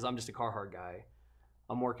flannel because I'm just a Carhartt guy.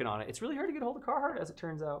 I'm working on it. It's really hard to get a hold of Carhartt, as it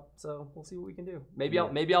turns out. So we'll see what we can do. Maybe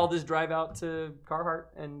I'll just drive out to Carhartt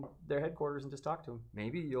and their headquarters and just talk to them.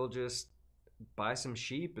 Maybe you'll just buy some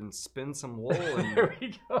sheep and spin some wool and there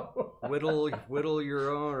we go. whittle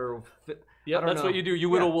your own or yeah, that's what you do. You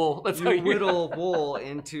whittle wool. That's what you whittle wool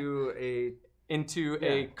into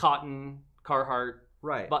a cotton Carhartt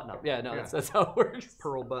button up. Yeah, no, that's how it works.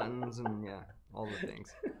 Pearl buttons and all the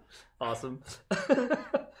things. Awesome.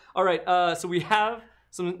 All right, so we have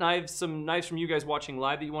some knives from you guys watching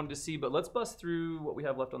live that you wanted to see, but let's bust through what we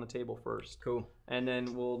have left on the table first. Cool. And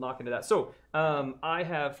then we'll knock into that. So I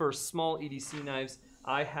have, for small EDC knives,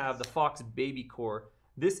 I have the Fox Baby Core.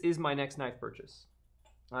 This is my next knife purchase.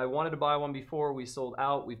 I wanted to buy one before. We sold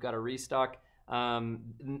out. We've got a restock.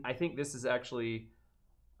 I think this is actually,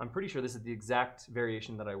 I'm pretty sure this is the exact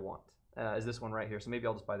variation that I want, is this one right here. So maybe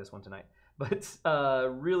I'll just buy this one tonight. But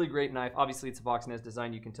really great knife. Obviously, it's a Voxnest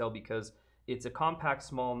design. You can tell because it's a compact,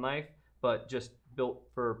 small knife, but just built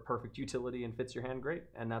for perfect utility and fits your hand great.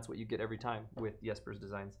 And that's what you get every time with Jesper's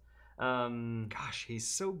designs. Gosh, he's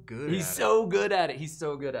so good. He's so good at it. He's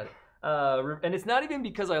so good at it. And it's not even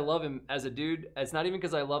because I love him as a dude. It's not even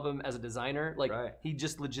because I love him as a designer. Like he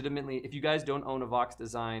just legitimately. If you guys don't own a Vox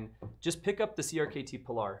design, just pick up the CRKT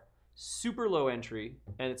Polar. Super low entry,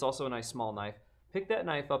 and it's also a nice small knife. Pick that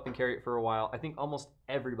knife up and carry it for a while. I think almost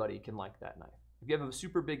everybody can like that knife. If you have a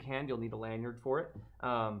super big hand, you'll need a lanyard for it.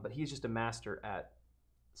 But he's just a master at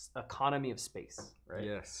economy of space, right?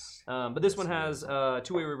 Yes. But this one has a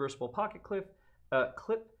 2-way reversible pocket clip,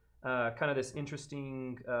 kind of this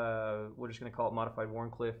interesting, we're just going to call it modified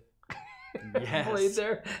Warncliffe blade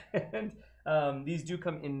there. And these do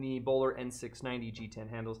come in the Bowler N690 G10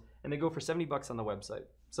 handles, and they go for $70 on the website.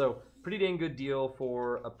 So pretty dang good deal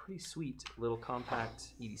for a pretty sweet little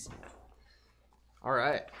compact EDC knife. All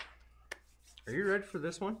right. Are you ready for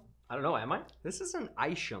this one? I don't know, am I? This is an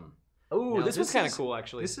Isham. Oh, this was kind of cool,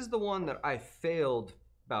 actually. This is the one that I failed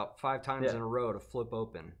about 5 times in a row to flip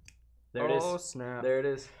open. There it is. Oh, snap. There it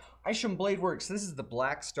is. Isham Blade Works. This is the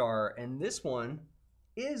Black Star, and this one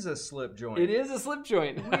is a slip joint. It is a slip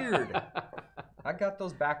joint. Weird. I got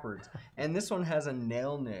those backwards. And this one has a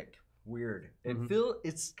nail nick. Weird.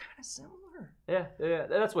 It's kind of similar. Yeah,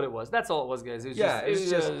 that's what it was. That's all it was, guys. It was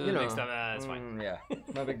just mixed up. It's fine. Yeah,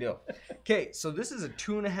 no big deal. Okay, so this is a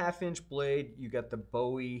 2.5-inch blade. You got the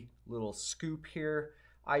Bowie little scoop here.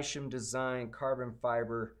 Isham design, carbon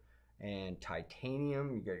fiber, and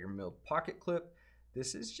titanium. You got your milled pocket clip.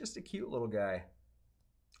 This is just a cute little guy.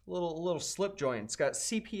 Little slip joint. It's got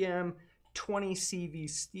CPM 20 CV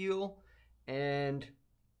steel, and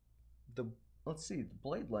the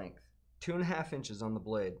blade length 2.5 inches on the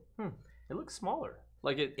blade. It looks smaller.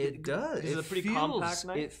 Like it does. It's a pretty compact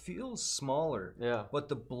knife. It feels smaller. Yeah. But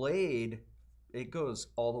the blade, it goes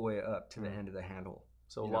all the way up to the end of the handle.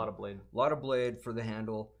 So a lot of blade. A lot of blade for the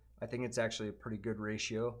handle. I think it's actually a pretty good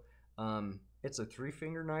ratio. It's a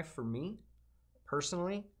 3-finger knife for me,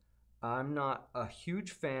 personally. I'm not a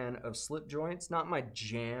huge fan of slip joints. Not my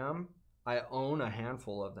jam. I own a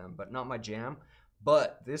handful of them, but not my jam.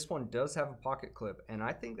 But this one does have a pocket clip, and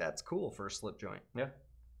I think that's cool for a slip joint. Yeah.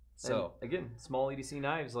 So and again, small EDC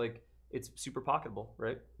knives, like it's super pocketable,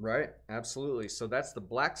 right? Right, absolutely. So that's the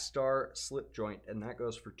Black Star slip joint, and that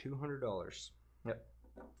goes for $200. Yep.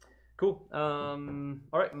 Cool.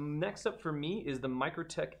 All right. Next up for me is the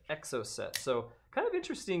Microtech Exo set. So kind of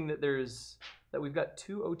interesting that we've got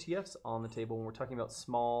 2 OTFs on the table when we're talking about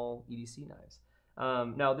small EDC knives.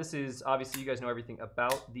 Now this is obviously, you guys know everything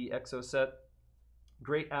about the Exo set.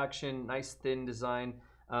 Great action, nice thin design.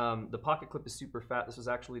 The pocket clip is super fat. This was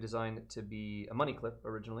actually designed to be a money clip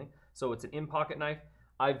originally. So it's an in-pocket knife.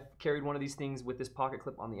 I've carried one of these things with this pocket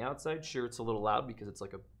clip on the outside. Sure, it's a little loud because it's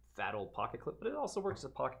like a fat old pocket clip, but it also works as a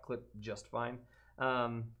pocket clip just fine.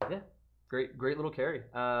 Yeah, great little carry.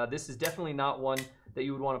 This is definitely not one that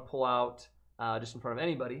you would want to pull out just in front of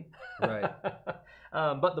anybody. Right.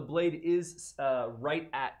 But the blade is right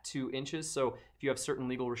at 2 inches. So if you have certain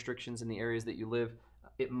legal restrictions in the areas that you live,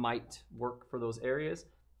 it might work for those areas.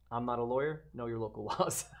 I'm not a lawyer. Know your local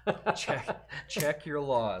laws. check your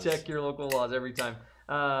laws. Check your local laws every time.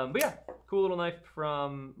 But yeah, cool little knife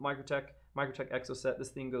from Microtech Exo set. This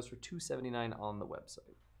thing goes for $279 on the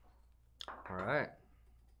website. All right.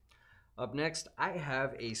 Up next, I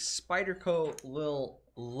have a Spyderco Lil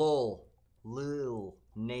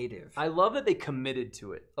Native. I love that they committed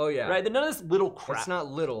to it. Oh yeah. Right? None of this little crap. It's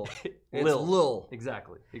not little. It's Lil. Lil.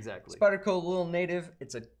 Exactly. Spyderco Lil Native.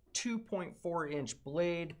 It's a 2.4 inch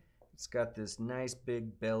blade. It's got this nice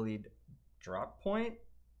big bellied drop point.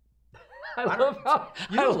 I love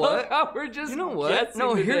how we're just guessing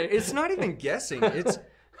No, here today. it's not even guessing. It's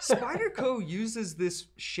Spyderco uses this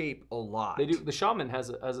shape a lot. They do. The Shaman has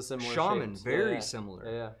a similar Shaman, shape. very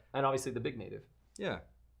similar. Yeah, and obviously the Big Native. Yeah.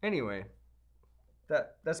 Anyway,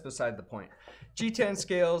 that's beside the point. G10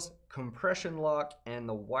 scales, compression lock, and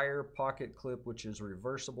the wire pocket clip, which is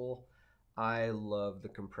reversible. I love the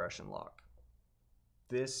compression lock.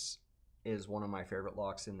 This is one of my favorite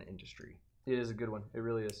locks in the industry. It is a good one. It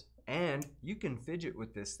really is. And you can fidget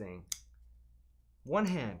with this thing. One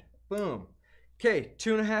hand, boom. Okay,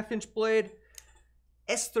 2.5 inch blade,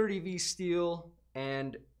 S30V steel,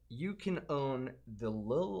 and you can own the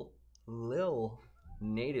Lil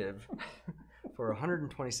Native for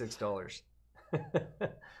 $126.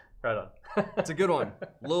 Right on. It's a good one,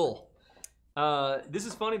 Lil. This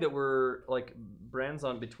is funny that we're like brands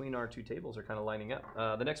on between our 2 tables are kind of lining up.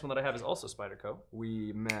 The next one that I have is also Spyderco.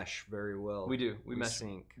 We mesh very well. We do. We mesh.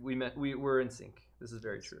 Sync. We're in sync. This is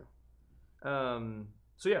very true.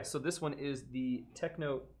 So yeah, so this one is the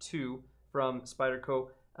Techno 2 from Spyderco.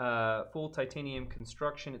 Full titanium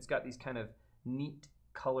construction. It's got these kind of neat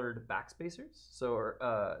colored back spacers. So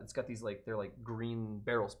it's got these they're like green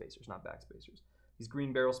barrel spacers, not back spacers. These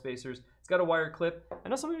green barrel spacers. It's got a wire clip. I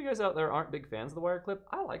know some of you guys out there aren't big fans of the wire clip.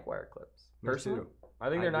 I like wire clips personally. I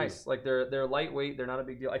think they're nice. Like they're lightweight. They're not a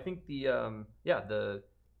big deal. I think the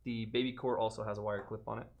Baby Core also has a wire clip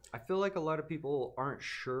on it. I feel like a lot of people aren't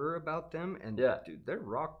sure about them, and dude, they're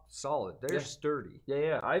rock solid. They're sturdy.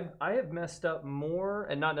 Yeah. I have messed up more,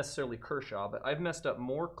 and not necessarily Kershaw, but I've messed up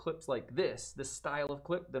more clips like this style of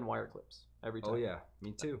clip, than wire clips every time. Oh yeah,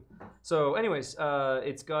 me too. So, anyways,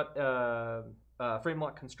 it's got frame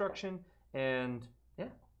lock construction, and yeah,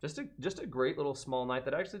 just a great little small knife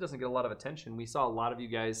that actually doesn't get a lot of attention. We saw a lot of you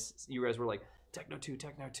guys were like Techno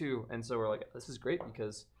 2, and so we're like, this is great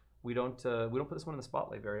because we don't put this one in the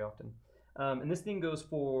spotlight very often. And this thing goes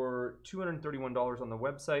for $231 on the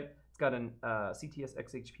website. It's got an CTS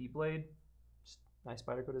XHP blade. Just nice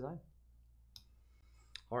Spyderco design.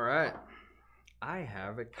 All right, I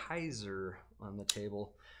have a Kaiser on the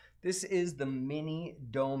table. This is the mini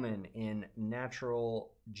Doman in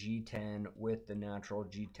natural G10 with the natural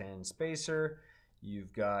G10 spacer.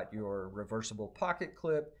 You've got your reversible pocket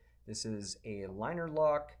clip. This is a liner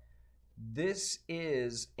lock. This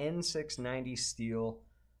is N690 steel.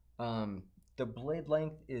 The blade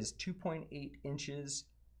length is 2.8 inches.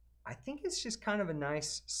 I think it's just kind of a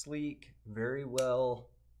nice, sleek, very well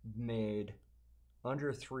made,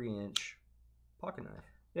 under 3-inch pocket knife.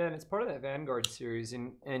 Yeah, and it's part of that Vanguard series,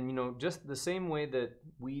 and you know, just the same way that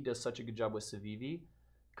we does such a good job with Civivi,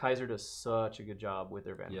 Kaiser does such a good job with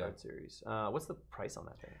their Vanguard series. What's the price on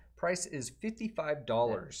that thing? Price is $55.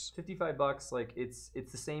 Yeah, $55. Like it's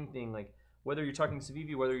the same thing. Like whether you're talking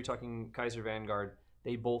Civivi, whether you're talking Kaiser Vanguard,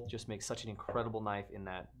 they both just make such an incredible knife in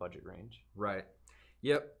that budget range. Right.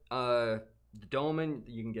 Yep. The Doman,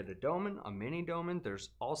 you can get a Doman, a mini Doman. There's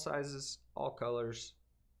all sizes, all colors.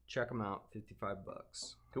 Check them out.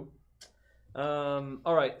 $55. Cool.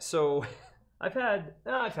 All right. So I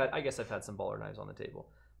guess I've had some baller knives on the table,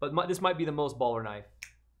 but this might be the most baller knife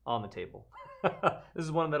on the table. This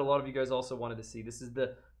is one that a lot of you guys also wanted to see. This is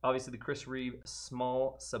obviously the Chris Reeve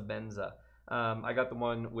Small Sabenza. I got the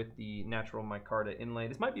one with the natural micarta inlay.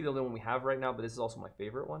 This might be the only one we have right now, but this is also my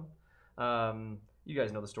favorite one. You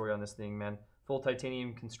guys know the story on this thing, man. Full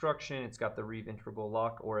titanium construction. It's got the Reeve integral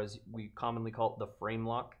lock, or as we commonly call it, the frame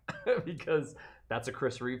lock, because that's a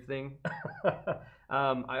Chris Reeve thing.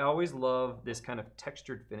 I always love this kind of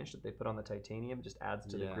textured finish that they put on the titanium. It just adds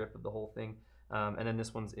to the grip of the whole thing. And then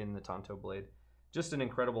this one's in the Tonto blade. Just an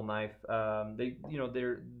incredible knife.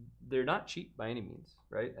 They're not cheap by any means,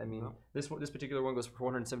 right? I mean, this particular one goes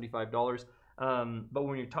for $475. But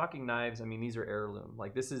when you're talking knives, I mean, these are heirloom.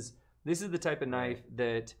 Like this is the type of knife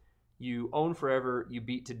that you own forever, you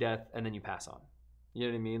beat to death, and then you pass on. You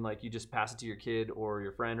know what I mean? Like you just pass it to your kid or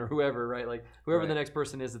your friend or whoever, right? Like whoever the next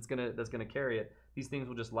person is that's gonna carry it. These things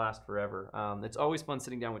will just last forever. It's always fun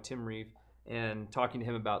sitting down with Tim Reeve and talking to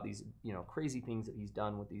him about these, crazy things that he's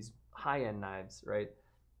done with these high-end knives, right?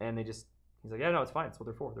 And he's like, yeah, no, it's fine. It's what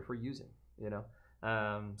they're for. They're for using,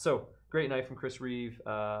 So great knife from Chris Reeve,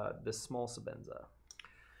 the small Sabenza.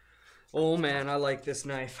 Oh man, I like this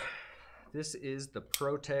knife. This is the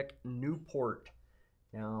ProTech Newport.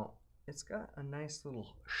 Now, it's got a nice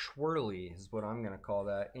little swirly, is what I'm going to call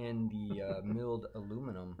that, in the milled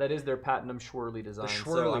aluminum. That is their platinum swirly design. The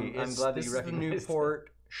swirly. So I'm glad that you recognize the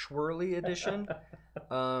Newport swirly edition.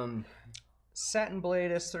 Satin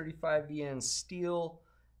blade, S35VN steel.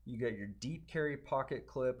 You got your deep carry pocket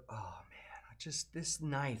clip. Oh man, this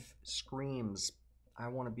knife screams, I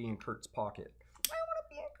want to be in Kurt's pocket. I want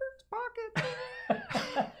to be in Kurt's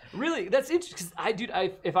pocket. Really? That's interesting.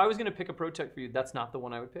 Because if I was going to pick a ProTech for you, that's not the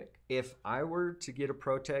one I would pick. If I were to get a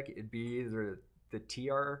ProTech, it'd be either the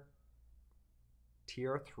TR3.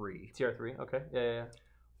 TR3, okay. Yeah.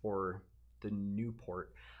 Or the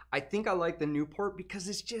Newport. I think I like the Newport because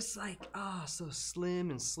it's just like, so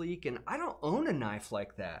slim and sleek. And I don't own a knife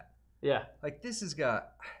like that. Yeah. Like this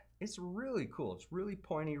it's really cool. It's really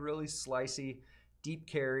pointy, really slicey, deep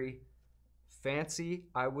carry, fancy,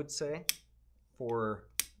 I would say, for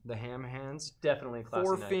the ham hands. Definitely a classy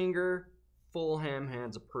knife. 4-finger, full ham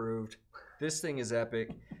hands approved. This thing is epic.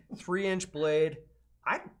 3-inch blade.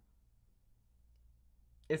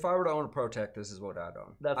 If I were to own a ProTech, this is what I'd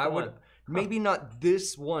own. That's I would. Maybe not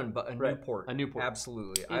this one, but a Newport. A Newport.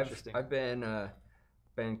 Absolutely. Interesting. I've been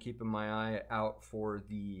keeping my eye out for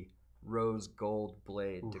the rose gold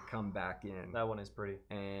blade to come back in. That one is pretty.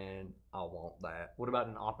 And I want that. What about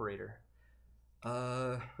an operator?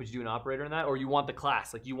 Would you do an operator in that, or you want the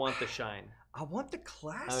class? Like you want the shine? I want the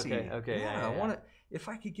classy. Okay. Yeah, I want it. If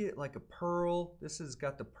I could get like a pearl. This has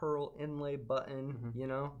got the pearl inlay button.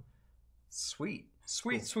 Sweet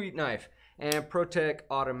knife. And ProTech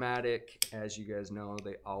automatic, as you guys know,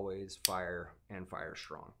 they always fire and fire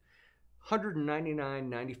strong.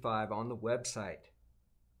 $199.95 on the website.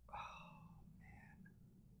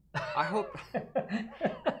 Oh man,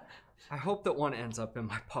 I hope that one ends up in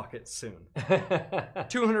my pocket soon.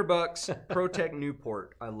 $200, ProTech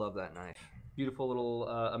Newport. I love that knife. Beautiful little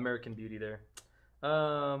American beauty there.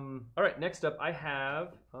 All right, next up I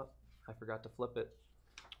have. Oh, I forgot to flip it.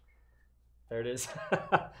 There it is.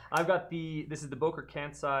 I've got this is the Boker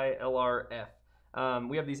Kansai LRF.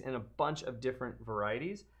 We have these in a bunch of different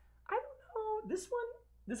varieties. I don't know,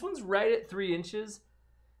 this one's right at 3 inches.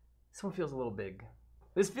 This one feels a little big.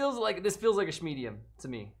 This feels like a schmedium to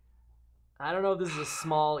me. I don't know if this is a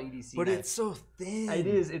small EDC but knife. It's so thin. It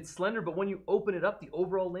is. It's slender, but when you open it up, the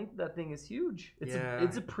overall length of that thing is huge.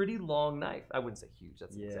 It's a pretty long knife. I wouldn't say huge.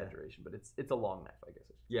 That's an exaggeration, but it's a long knife, I guess.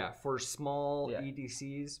 Yeah, for small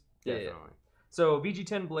EDCs, definitely. Yeah. So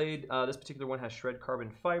VG10 blade. This particular one has shred carbon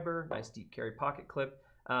fiber. Nice deep carry pocket clip.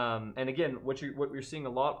 And again, what you're seeing a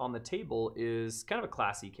lot on the table is kind of a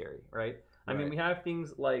classy carry, right? I mean, we have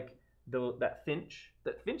things like that Finch.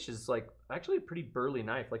 That Finch is like actually a pretty burly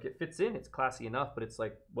knife. Like it fits in, it's classy enough, but it's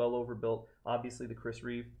like well overbuilt. Obviously the Chris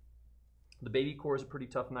Reeve. The Baby Core is a pretty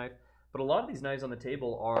tough knife, but a lot of these knives on the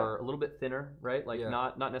table are a little bit thinner, right? Like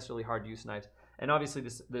not necessarily hard use knives. And obviously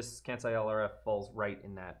this Kansai LRF falls right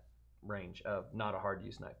in that range of not a hard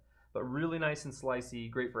use knife, but really nice and slicey,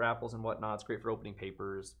 great for apples and whatnot. It's great for opening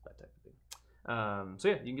papers, that type of thing. So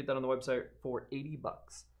yeah, you can get that on the website for $80.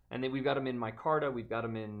 And then we've got them in micarta, we've got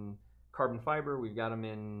them in carbon fiber, we've got them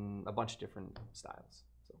in a bunch of different styles.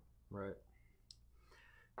 So. Right.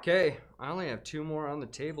 Okay, I only have 2 more on the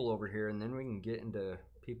table over here, and then we can get into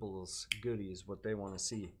people's goodies, what they want to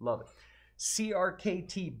see. Love it.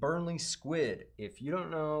 CRKT Burnley Squid. If you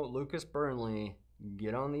don't know Lucas Burnley,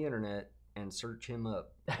 get on the internet and search him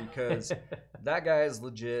up, because that guy is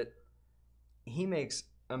legit. He makes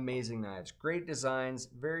amazing knives, great designs,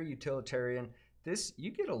 very utilitarian.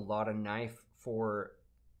 You get a lot of knife for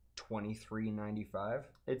 $23.95.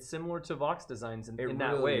 It's similar to Vox Designs in that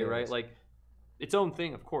really way, is. right? Like its own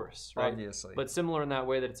thing, of course, right? Obviously. But similar in that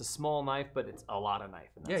way that it's a small knife, but it's a lot of knife.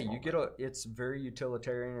 In that Yeah, you get it's very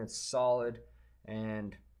utilitarian, it's solid,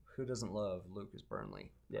 and who doesn't love Lucas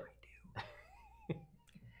Burnley? Yeah. I do.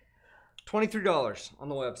 $23 on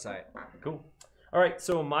the website. Cool. All right,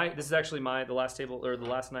 so this is actually the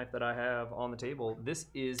last knife that I have on the table. This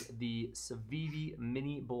is the Civivi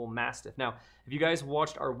Mini Bull Mastiff. Now, if you guys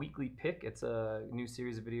watched our weekly pick, it's a new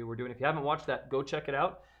series of video we're doing. If you haven't watched that, go check it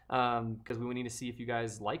out, because we need to see if you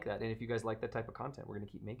guys like that, and if you guys like that type of content, we're going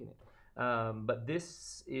to keep making it. But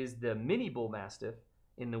this is the Mini Bull Mastiff.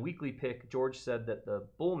 In the weekly pick, George said that the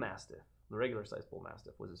Bull Mastiff, the regular size Bull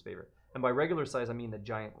Mastiff, was his favorite. And by regular size, I mean the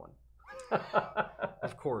giant one.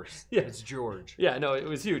 Of course. Yeah. It's George. Yeah, no, it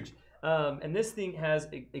was huge. And this thing has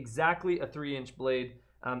exactly a 3-inch blade.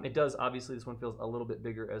 It does, obviously, this one feels a little bit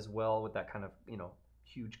bigger as well with that kind of,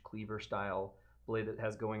 huge cleaver style blade that it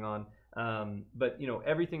has going on. But,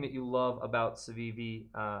 everything that you love about Civivi,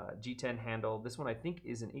 G10 handle. This one, I think,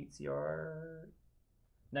 is an 8CR,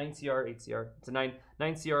 9CR, 8CR. It's a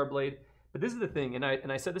 9CR blade. But this is the thing, and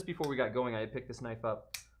I said this before we got going. I had picked this knife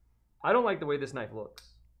up. I don't like the way this knife looks.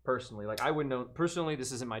 Personally, like I wouldn't know. Personally,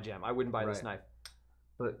 this isn't my jam. I wouldn't buy this knife.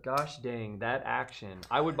 But gosh dang, that action!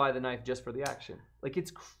 I would buy the knife just for the action. Like it's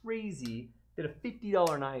crazy that a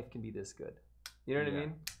 $50 knife can be this good. You know what I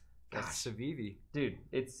mean? That's Civivi, dude.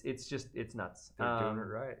 It's nuts. They're doing it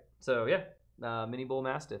right. So yeah, Mini Bull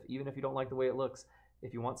Mastiff. Even if you don't like the way it looks,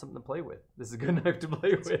 if you want something to play with, this is a good knife to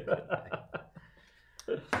play with.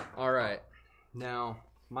 All right, now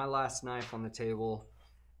my last knife on the table,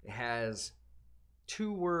 it has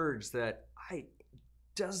 2 words that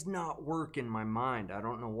does not work in my mind. I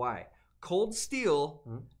don't know why. Cold steel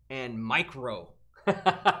and micro.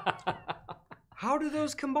 How do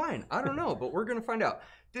those combine? I don't know, but we're going to find out.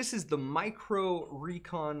 This is the Micro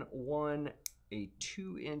Recon 1, a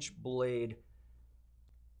 2-inch blade.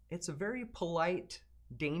 It's a very polite,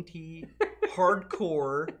 dainty,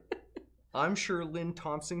 hardcore. I'm sure Lynn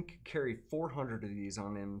Thompson could carry 400 of these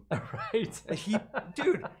on him. Right.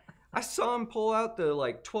 Dude, I saw him pull out the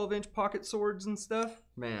 12-inch pocket swords and stuff.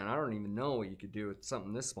 Man, I don't even know what you could do with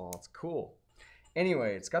something this small. It's cool.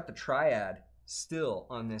 Anyway, it's got the triad still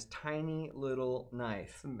on this tiny little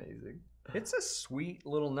knife. It's amazing. It's a sweet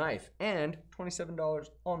little knife, and $27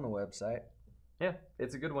 on the website. Yeah,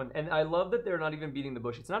 it's a good one. And I love that they're not even beating the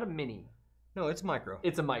bush. It's not a mini. No, it's micro.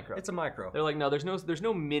 It's a micro. It's a micro. They're like, no, there's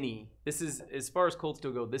no mini. This is, as far as cold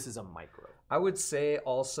steel go, this is a micro. I would say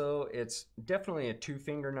also it's definitely a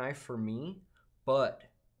 2-finger knife for me, but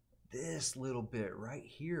this little bit right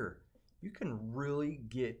here, you can really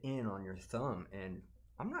get in on your thumb. And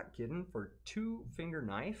I'm not kidding, for a 2-finger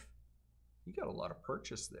knife, you got a lot of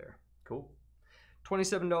purchase there. Cool.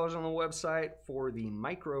 $27 on the website for the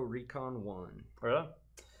Micro Recon 1. Right on.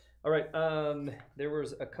 All right, there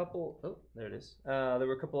was a couple, oh, there it is. There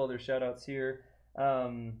were a couple other shout outs here.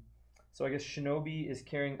 So I guess Shinobi is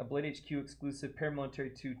carrying a Blade HQ exclusive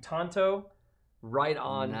paramilitary to Tonto. Right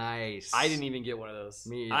on. Nice. I didn't even get one of those.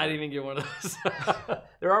 Me either. I didn't even get one of those.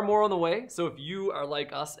 There are more on the way, so if you are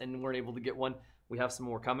like us and weren't able to get one, we have some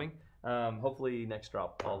more coming. Hopefully next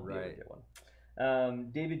drop I'll be able to get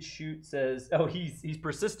one. David Shute says, oh, he's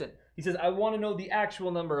persistent. He says, I want to know the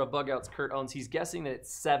actual number of bug outs Kurt owns. He's guessing that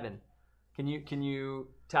it's 7. Can you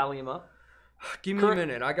tally him up? Give me a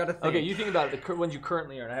minute. I got to think. Okay, you think about it. The ones you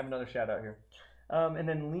currently earn. I have another shout out here. And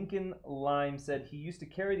then Lincoln Lime said he used to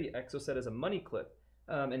carry the Exoset as a money clip,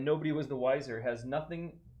 and nobody was the wiser. Has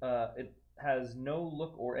nothing. It has no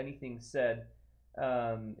look or anything said.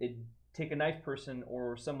 It take a knife person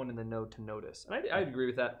or someone in the know to notice. And I'd agree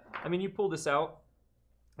with that. I mean, you pull this out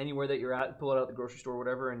anywhere that you're at, pull it out at the grocery store or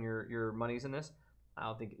whatever, and your money's in this. I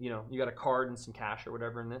don't think, you got a card and some cash or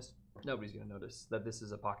whatever in this. Nobody's gonna notice that this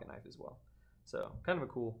is a pocket knife as well. So kind of a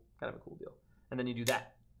cool deal. And then you do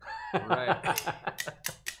that. Right.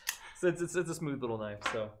 So it's a smooth little knife.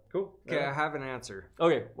 So cool. Okay, I have an answer.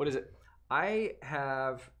 Okay, what is it? I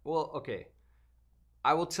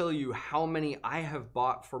will tell you how many I have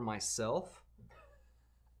bought for myself,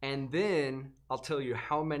 and then I'll tell you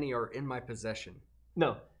how many are in my possession.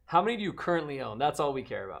 No, how many do you currently own? That's all we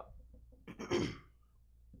care about.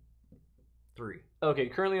 3. Okay,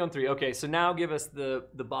 currently own 3. Okay, so now give us the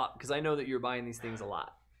bot, because I know that you're buying these things a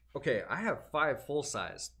lot. Okay, I have 5 full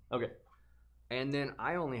size. Okay. And then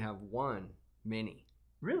I only have 1 mini.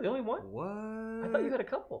 Really? Only 1? What? I thought you had a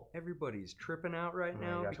couple. Everybody's tripping out right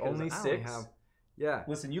now because only 6. Yeah.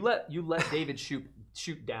 Listen, you let David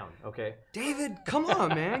shoot down, okay? David, come on,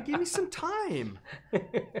 man. Give me some time.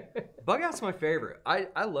 Bug out's my favorite.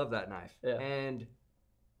 I love that knife. Yeah. And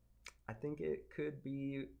I think it could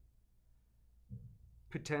be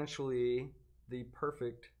potentially the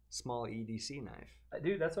perfect small EDC knife.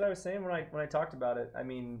 Dude, that's what I was saying when I talked about it. I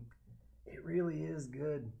mean, it really is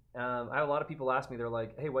good. I have a lot of people ask me, they're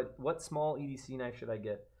like, hey, what small EDC knife should I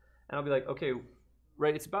get? And I'll be like, okay,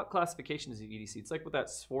 right, it's about classifications of EDC. It's like with that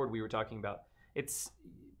sword we were talking about. It's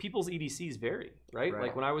people's EDCs vary, right?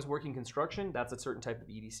 Like when I was working construction, that's a certain type of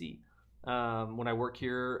EDC. When I work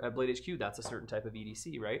here at Blade HQ, that's a certain type of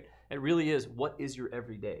EDC, right? It really is, what is your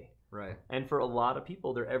everyday? Right. And for a lot of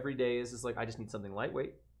people, their everyday is like, I just need something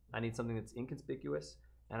lightweight. I need something that's inconspicuous,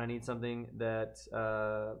 and I need something that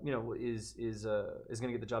is going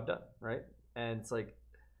to get the job done, right? And it's like,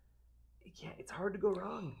 it's hard to go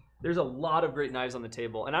wrong. There's a lot of great knives on the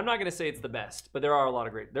table, and I'm not going to say it's the best, but there are a lot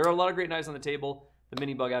of great knives on the table. The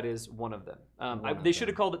mini bug out is one of them. They should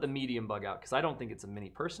have called it the medium bug out, because I don't think it's a mini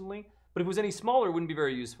personally. But if it was any smaller, it wouldn't be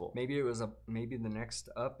very useful. Maybe the next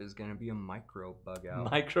up is going to be a micro bug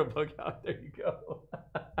out. Micro bug out. There you go.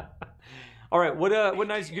 All right, what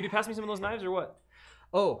knives? You gonna pass me some of those knives or what?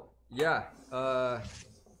 Oh yeah.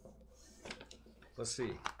 Let's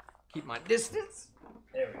see. Keep my distance.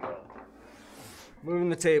 There we go. Moving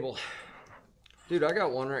the table, dude. I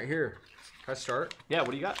got one right here. Can I start? Yeah.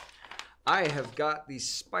 What do you got? I have got the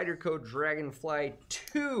Spyderco Dragonfly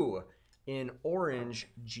 2 in orange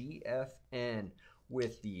GFN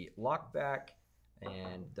with the lockback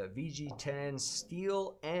and the VG10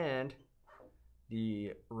 steel and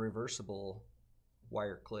the reversible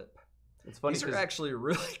wire clip. It's funny. These are actually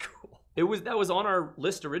really cool. That was on our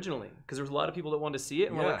list originally because there was a lot of people that wanted to see it,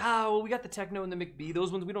 and we're like, well, we got the Techno and the McBee.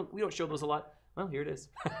 Those ones we don't show those a lot. Well, here it is.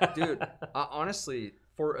 Dude, honestly,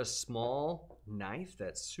 for a small knife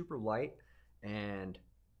that's super light, and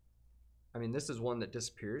I mean, this is one that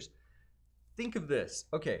disappears. Think of this.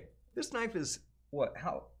 Okay, this knife is what?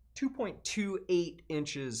 How? 2.28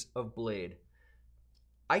 inches of blade.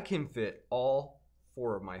 I can fit all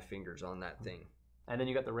 4 of my fingers on that thing. And then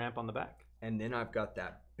you got the ramp on the back. And then I've got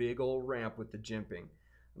that big old ramp with the jimping.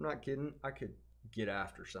 I'm not kidding. I could get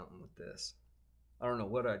after something with this. I don't know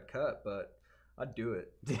what I'd cut, but I'd do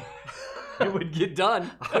it. It would get done.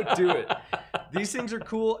 I would do it. These things are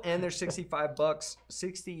cool, and they're $65,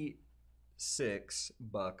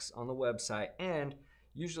 $66 on the website. And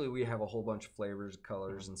usually we have a whole bunch of flavors,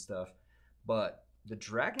 colors, and stuff. But the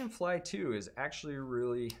Dragonfly 2 is actually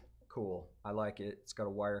really cool. I like it. It's got a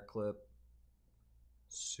wire clip.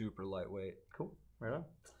 Super lightweight. Cool. Right on.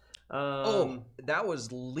 That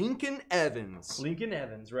was Lincoln Evans. Lincoln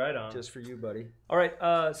Evans, right on. Just for you, buddy. All right.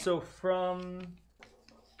 So from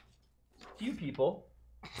few people,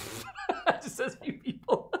 it just says few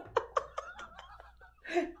people.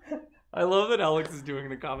 I love that Alex is doing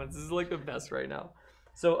the comments. This is like the best right now.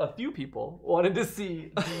 So a few people wanted to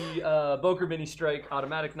see the Boker Mini Strike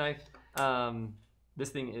automatic knife. This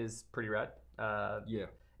thing is pretty rad. Yeah.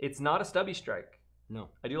 It's not a stubby strike. No.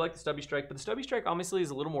 I do like the stubby strike, but the stubby strike honestly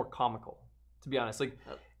is a little more comical, to be honest. Like,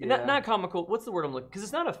 not comical. What's the word I'm looking? Because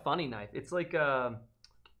it's not a funny knife. It's like I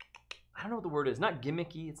don't know what the word is. Not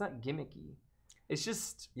gimmicky. It's not gimmicky. It's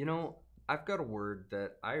just, I've got a word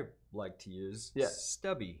that I like to use. Yeah.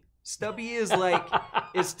 Stubby. Stubby is like,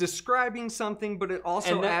 it's describing something, but it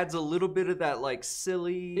also adds a little bit of that like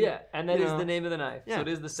silly. Yeah, and that is the name of the knife. Yeah, so it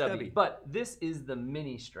is the stubby. But this is the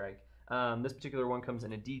mini strike. This particular one comes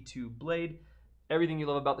in a D2 blade. Everything you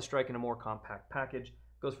love about the strike in a more compact package.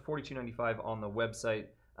 Goes for $42.95 on the website.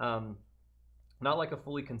 Not like a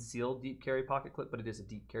fully concealed deep carry pocket clip, but it is a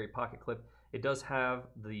deep carry pocket clip. It does have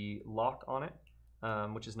the lock on it,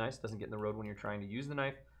 which is nice. It doesn't get in the road when you're trying to use the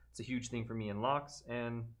knife. It's a huge thing for me in locks,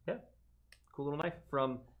 and yeah, cool little knife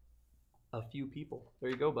from a few people. There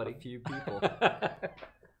you go, buddy. A few people.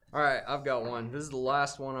 All right, I've got one. This is the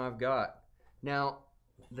last one I've got. Now,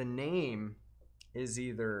 the name is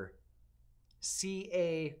either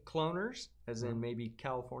CA Cloners, as in maybe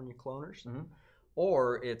California Cloners,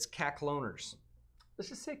 or it's Cacloners. Let's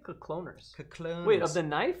just say Cacloners. Cacloners. Wait, of the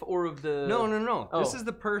knife or of the... No. Oh. This is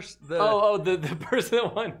the person. The person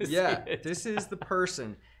that wanted to see it. This is the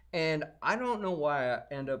person. And I don't know why I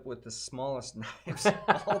end up with the smallest knives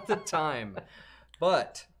all the time.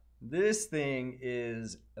 But this thing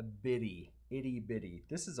is a itty bitty.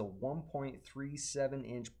 This is a 1.37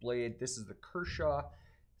 inch blade. This is the Kershaw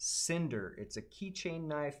Cinder. It's a keychain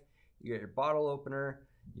knife. You got your bottle opener.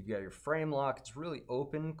 You've got your frame lock. It's really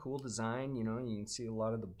open, cool design. You can see a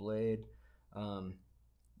lot of the blade.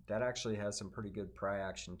 That actually has some pretty good pry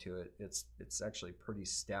action to it. It's actually pretty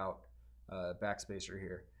stout backspacer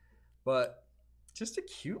here. But just a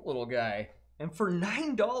cute little guy. And for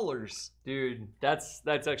 $9. Dude, that's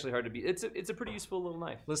actually hard to beat. It's a pretty useful little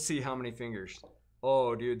knife. Let's see how many fingers.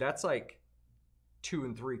 Oh, dude, that's like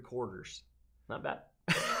 2 3/4. Not bad.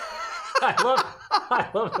 I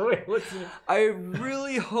love the way it looks. I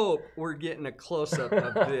really hope we're getting a close-up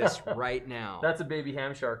of this right now. That's a baby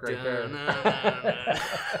ham shark right there.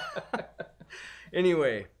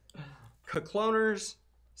 Anyway, cloners,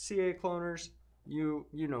 CA cloners, you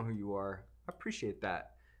know who you are. I appreciate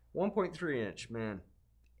that. 1.3 inch, man.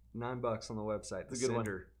 $9 on the website. It's a good one,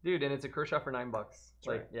 dude, and it's a Kershaw for $9. That's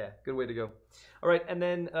like, right. Yeah, good way to go. All right, and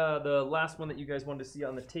then the last one that you guys wanted to see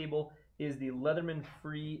on the table is the Leatherman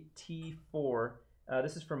Free T4.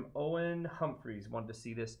 This is from Owen Humphreys. Wanted to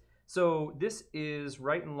see this. So this is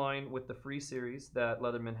right in line with the Free series that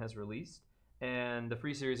Leatherman has released, and the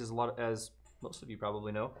Free series is a lot, as most of you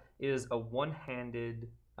probably know, is a one-handed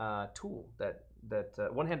tool that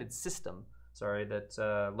one-handed system. Sorry, that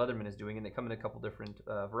Leatherman is doing, and they come in a couple different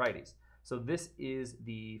varieties. So this is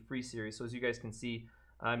the Free series. So as you guys can see,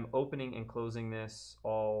 I'm opening and closing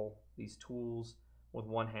these tools with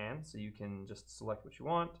one hand. So you can just select what you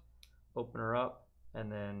want, open her up,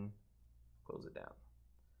 and then close it down.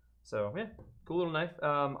 So yeah, cool little knife.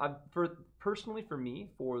 Personally for me,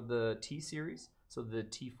 for the T series, so the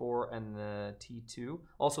T4 and the T2.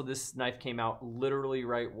 Also, this knife came out literally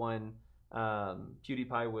right when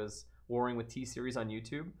PewDiePie was warring with T series on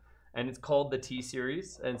YouTube, and it's called the T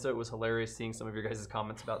series, and so it was hilarious seeing some of your guys'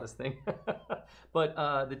 comments about this thing. But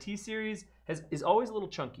the T series is always a little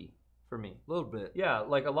chunky for me. A little bit. Yeah,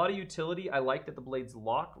 like a lot of utility. I like that the blades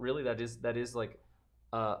lock. Really, that is like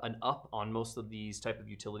an up on most of these type of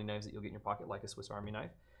utility knives that you'll get in your pocket, like a Swiss Army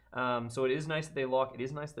knife. So it is nice that they lock. It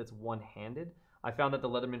is nice that it's one-handed. I found that the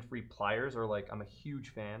Leatherman Free pliers are like, I'm a huge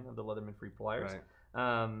fan of the Leatherman Free pliers.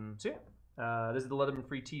 Right. So yeah. This is the Leatherman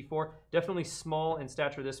Free T4. Definitely small in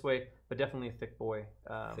stature this way, but definitely a thick boy.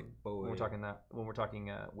 Thick boy. When we're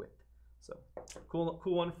talking width. So cool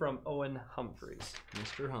one from Owen Humphreys.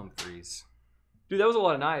 Mr. Humphreys. Dude, that was a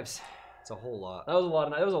lot of knives. It's a whole lot. That was a lot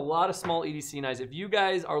of knives. That was a lot of small EDC knives. If you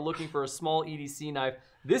guys are looking for a small EDC knife,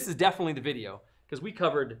 this is definitely the video because we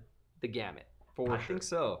covered the gamut for sure. I think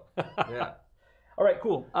so. Yeah. All right,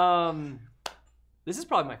 cool. This is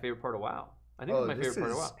probably my favorite part of WoW. I think it's my favorite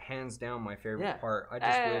part of WoW. Hands down my favorite part.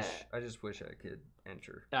 I just wish I could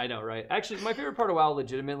enter. I know, right? Actually, my favorite part of WoW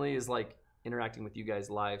legitimately is like interacting with you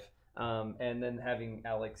guys live, and then having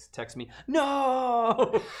Alex text me,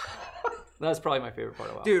 "No!" That's probably my favorite part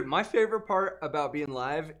of WoW. Dude, my favorite part about being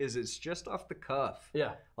live is it's just off the cuff.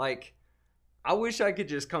 Yeah. Like, I wish I could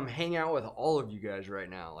just come hang out with all of you guys right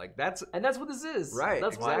now. Like, that's what this is. Right.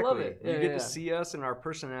 That's exactly. why I love it. You get to see us and our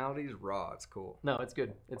personalities raw. It's cool. No, it's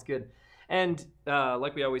good. It's good. And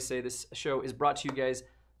like we always say, this show is brought to you guys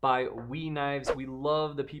by We Knives. We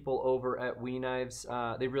love the people over at We Knives.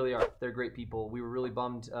 They really are. They're great people. We were really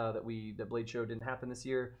bummed that the Blade Show didn't happen this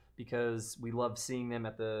year because we love seeing them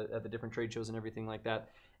at the different trade shows and everything like that.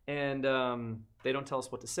 And they don't tell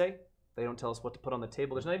us what to say. They don't tell us what to put on the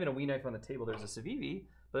table. There's not even a We Knife on the table. There's a Civivi,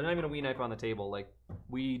 but there's not even a We Knife on the table. Like,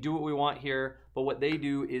 we do what we want here, but what they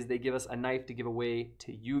do is they give us a knife to give away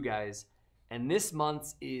to you guys. And this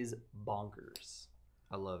month's is bonkers.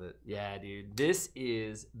 I love it. Yeah, dude. This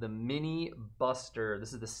is the Mini Buster.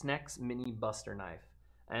 This is the Snex Mini Buster knife.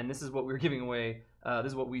 And this is what we're giving away. This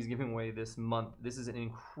is what we're giving away this month. This is an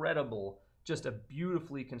incredible, just a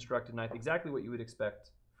beautifully constructed knife. Exactly what you would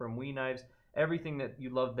expect from We Knives. Everything that you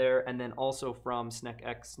love there. And then also from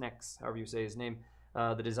Snex, however you say his name,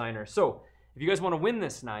 the designer. So if you guys want to win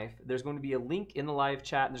this knife, there's going to be a link in the live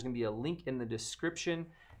chat. And there's going to be a link in the description.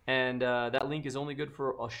 And that link is only good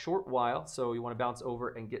for a short while, so you want to bounce over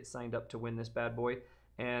and get signed up to win this bad boy.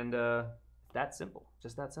 And that's simple,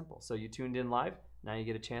 just that simple. So you tuned in live, now you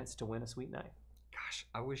get a chance to win a sweet knife. Gosh,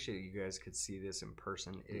 I wish that you guys could see this in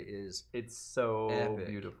person. It's so epic.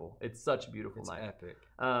 Beautiful. It's such a beautiful knife. It's epic.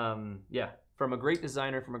 Yeah, from a great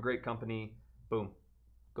designer, from a great company, boom,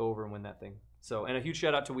 go over and win that thing. So, and a huge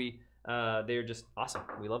shout out to We. They're just awesome.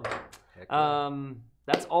 We love them. Heck yeah.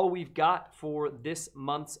 That's all we've got for this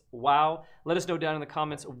month's WoW. Let us know down in the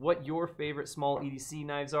comments what your favorite small EDC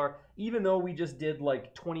knives are. Even though we just did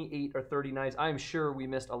like 28 or 30 knives, I'm sure we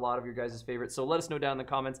missed a lot of your guys' favorites. So let us know down in the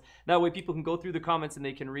comments. That way people can go through the comments and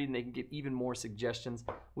they can read and they can get even more suggestions.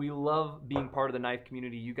 We love being part of the knife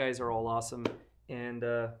community. You guys are all awesome. And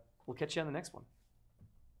we'll catch you on the next one.